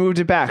 They've already moved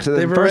it back. So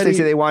they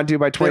say they want to do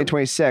by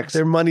 2026.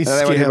 Their money's scammed.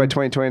 They want to do by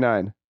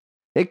 2029.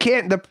 It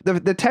can't.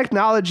 The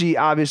technology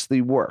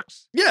obviously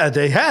works. Yeah,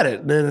 they had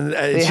it.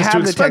 They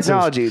have the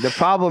technology. The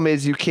problem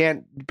is you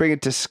can't bring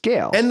it to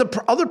scale. And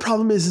the other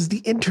problem is the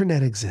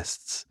internet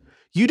exists.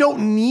 You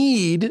don't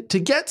need to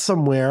get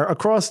somewhere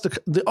across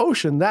the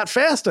ocean that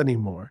fast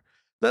anymore.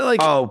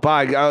 Like,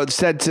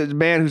 said to the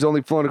man who's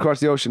only flown across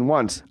the ocean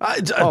once.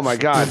 Oh my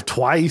God.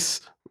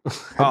 Twice.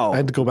 I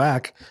had to go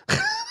back.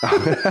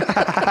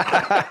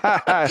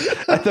 I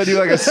thought you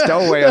were like a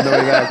stowaway on the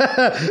way back.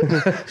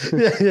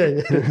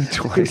 Yeah.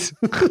 Twice.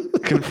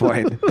 Good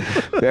point.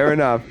 Fair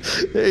enough.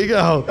 There you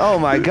go. Oh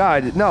my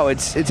God. No,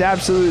 it's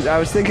absolute. I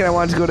was thinking I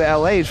wanted to go to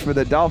LA for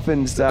the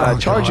Dolphins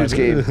Chargers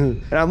game.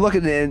 And I'm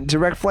looking at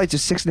direct flights of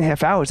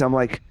 6.5 hours. I'm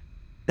like,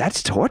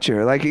 that's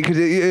torture. Like, but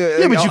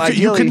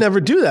you could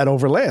never do that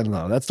over land,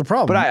 though. That's the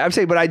problem.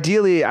 But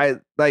ideally, I'd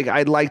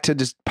like to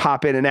just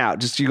pop in and out.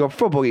 Just you go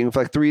football game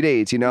for like 3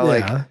 days,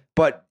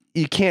 but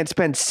you can't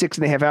spend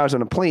 6.5 hours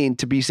on a plane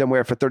to be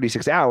somewhere for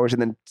 36 hours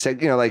and then say,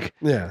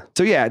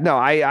 So yeah, no,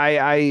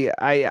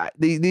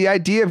 the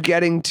idea of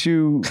getting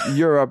to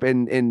Europe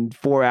in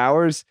 4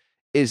 hours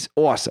is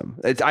awesome.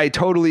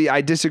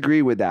 I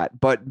disagree with that,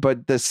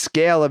 but the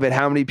scale of it,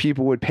 how many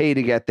people would pay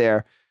to get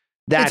there?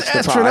 That's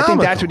the problem. I think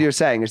that's what you're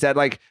saying, is that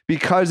like,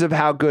 because of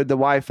how good the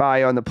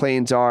Wi-Fi on the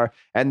planes are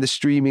and the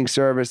streaming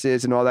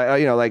services and all that,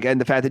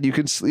 and the fact that you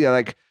can,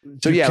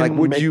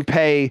 would you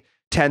pay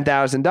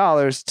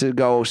 $10,000 to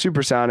go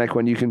supersonic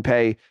when you can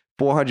pay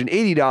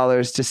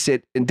 $480 to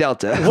sit in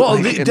Delta? Well,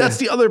 that's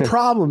the other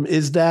problem,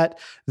 is that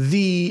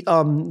the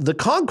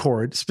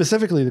Concorde,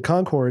 specifically the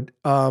Concorde,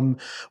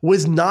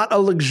 was not a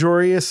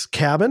luxurious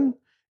cabin.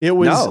 It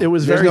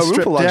was very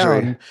stripped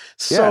down.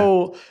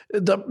 So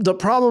the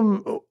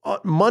problem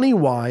money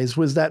wise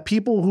was that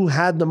people who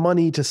had the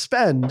money to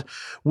spend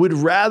would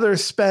rather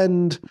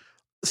spend,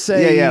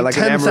 say, like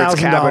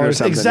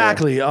 $10,000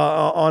 exactly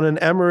on an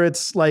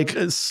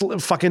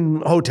Emirates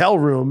fucking hotel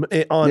room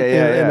in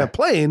a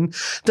plane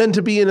than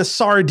to be in a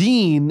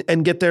sardine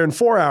and get there in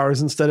 4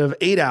 hours instead of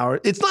 8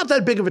 hours. It's not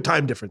that big of a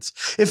time difference.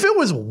 If it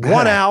was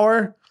 1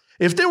 hour,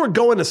 if they were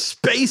going to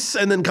space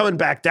and then coming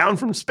back down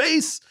from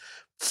space,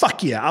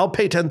 fuck yeah, I'll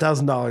pay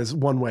 $10,000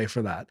 one way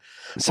for that.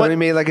 So we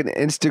made like an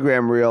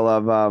Instagram reel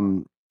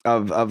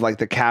of like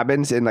the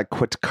cabins in like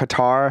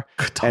Qatar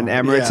and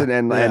Emirates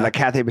and like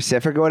Cathay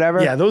Pacific or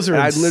whatever. Yeah, those are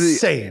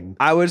insane.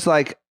 I was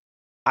like,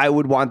 I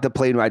would want the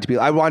plane ride to be.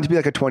 I want it to be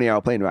like a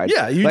 20-hour plane ride.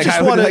 Yeah, you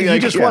just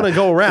want to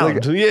go around.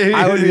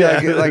 I would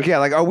be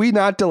like, are we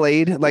not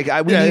delayed? Like,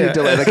 we need a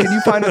delay. Like, can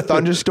you find a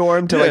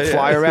thunderstorm to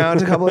fly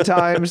around a couple of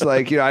times?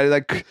 Like,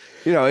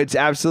 it's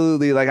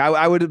absolutely like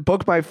I would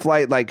book my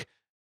flight like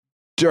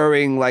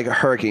during like a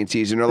hurricane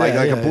season or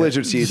a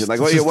blizzard season. Like,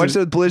 what's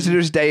the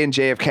blizzard's day in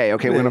JFK?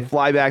 Okay, we're going to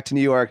fly back to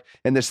New York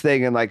in this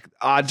thing, and like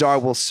odds are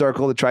we'll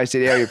circle the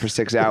tri-state area for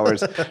 6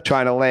 hours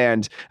trying to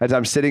land as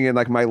I'm sitting in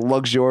like my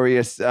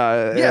luxurious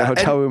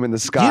hotel room in the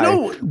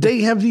sky.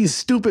 They have these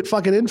stupid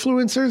fucking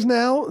influencers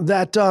now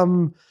that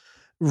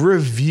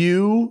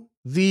review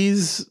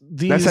these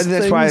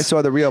That's why I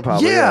saw the reel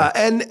probably. Yeah.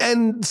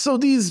 And so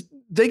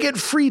they get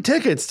free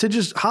tickets to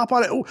just hop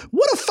on it.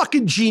 What a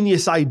fucking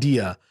genius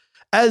idea.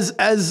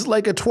 As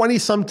like a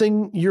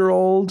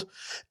 20-something-year-old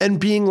and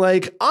being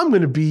like, I'm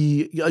going to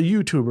be a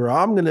YouTuber.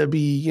 I'm going to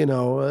be,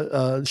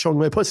 showing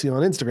my pussy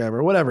on Instagram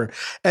or whatever.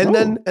 And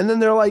then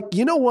they're like,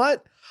 you know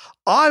what?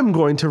 I'm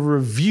going to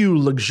review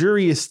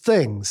luxurious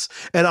things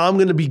and I'm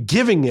going to be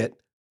giving it.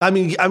 I'm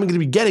going to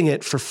be getting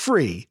it for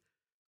free.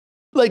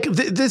 Like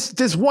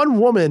this one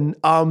woman,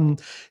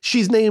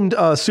 she's named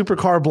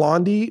Supercar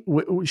Blondie.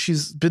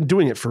 She's been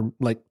doing it for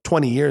like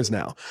 20 years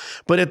now.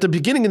 But at the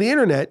beginning of the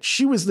internet,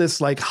 she was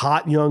this like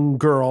hot young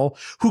girl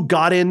who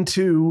got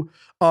into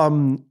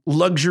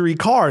luxury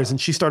cars and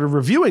she started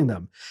reviewing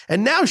them.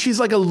 And now she's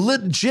like a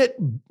legit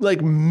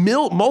like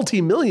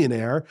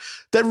multi-millionaire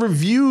that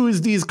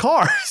reviews these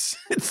cars.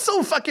 It's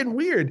so fucking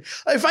weird.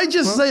 If I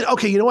just say,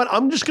 okay, you know what?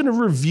 I'm just going to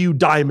review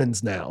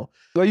diamonds now.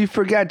 Well, you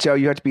forget, Joe,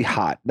 you have to be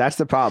hot. That's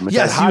the problem. It's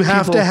yes, you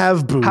have to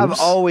have boobs. Have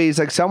always,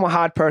 like, some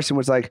hot person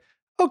was like,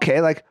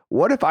 okay, like,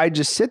 what if I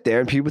just sit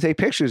there and people take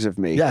pictures of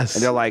me? Yes.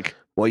 And they're like,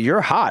 well,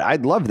 you're hot.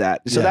 I'd love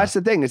that. So that's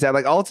the thing, is that,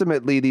 like,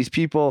 ultimately these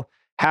people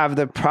have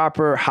the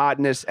proper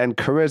hotness and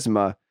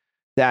charisma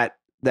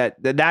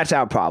that's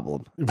our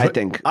problem, I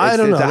think. I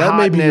don't know. That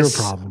may be your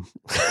problem.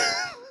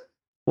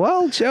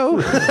 Well, Joe,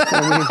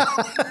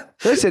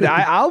 listen,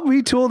 I'll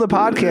retool the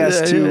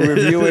podcast to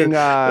reviewing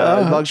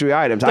luxury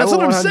items. That's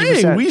what I'm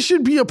saying. We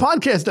should be a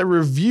podcast that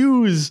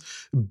reviews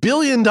 $1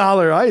 billion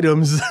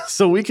items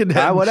so we can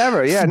have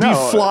be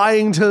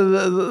flying to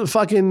the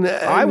fucking.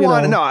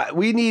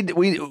 We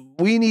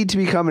need to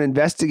become an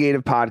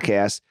investigative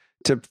podcast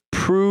to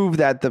prove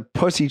that the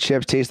pussy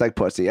chips taste like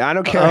pussy. I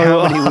don't care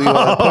how many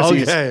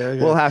pussies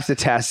we'll have to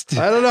test.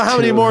 I don't know how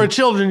many more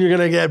children you're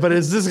going to get, but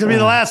this is going to be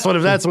the last one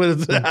if that's what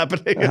is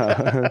happening.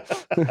 I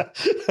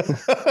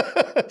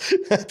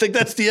think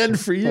that's the end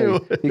for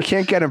you. You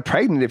can't get them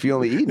pregnant if you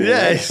only eat it.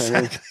 Yeah, right?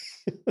 exactly.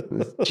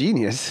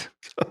 Genius.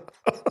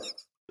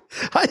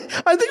 I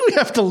think we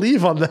have to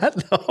leave on that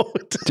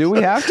note. Do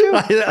we have to?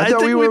 I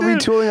thought we were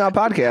retooling our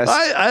podcast.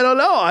 I don't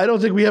know. I don't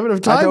think we have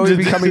enough time. I thought we were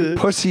becoming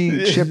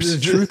pussy chips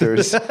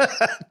truthers.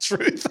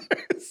 Truthers.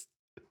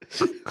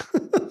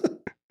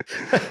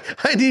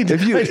 I need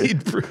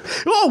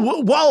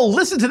well,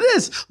 listen to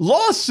this.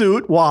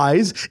 Lawsuit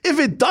wise, if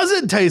it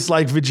doesn't taste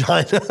like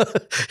vagina,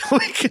 we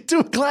could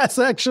do a class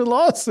action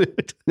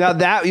lawsuit. Now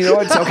that, you know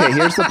what? Okay,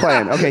 here's the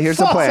plan. Okay, here's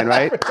the plan,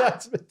 right?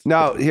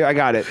 No, here, I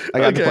got it. I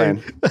got the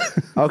plan.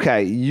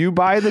 Okay, you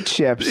buy the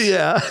chips.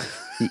 Yeah.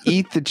 You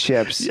eat the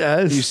chips.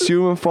 Yes. You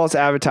sue them false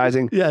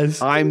advertising.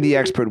 Yes. I'm the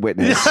expert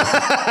witness.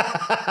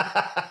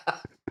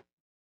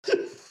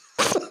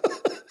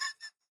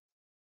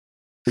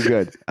 We're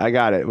good. I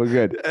got it. We're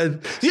good.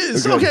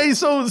 Okay,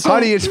 so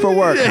honey, it's for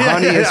work.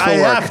 Honey, it's for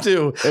work. I have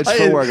to. It's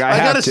for work. I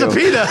have got a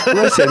subpoena.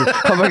 Listen.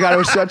 Oh my God, it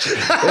was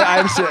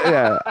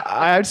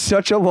I had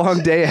such a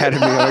long day ahead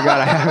of me. Oh my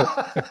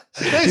God,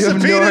 they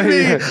subpoenaed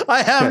me.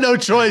 I have no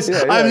choice.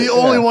 I'm the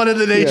only one in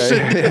the nation.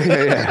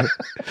 Yeah.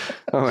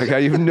 Oh my God,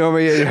 you have no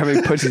idea how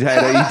many pussies I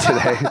had to eat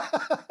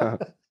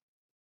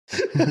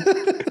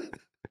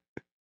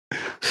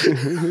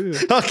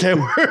today. Okay,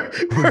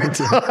 we're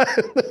done.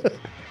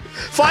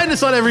 Find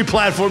us on every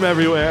platform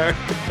everywhere.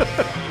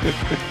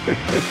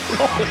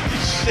 Holy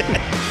shit.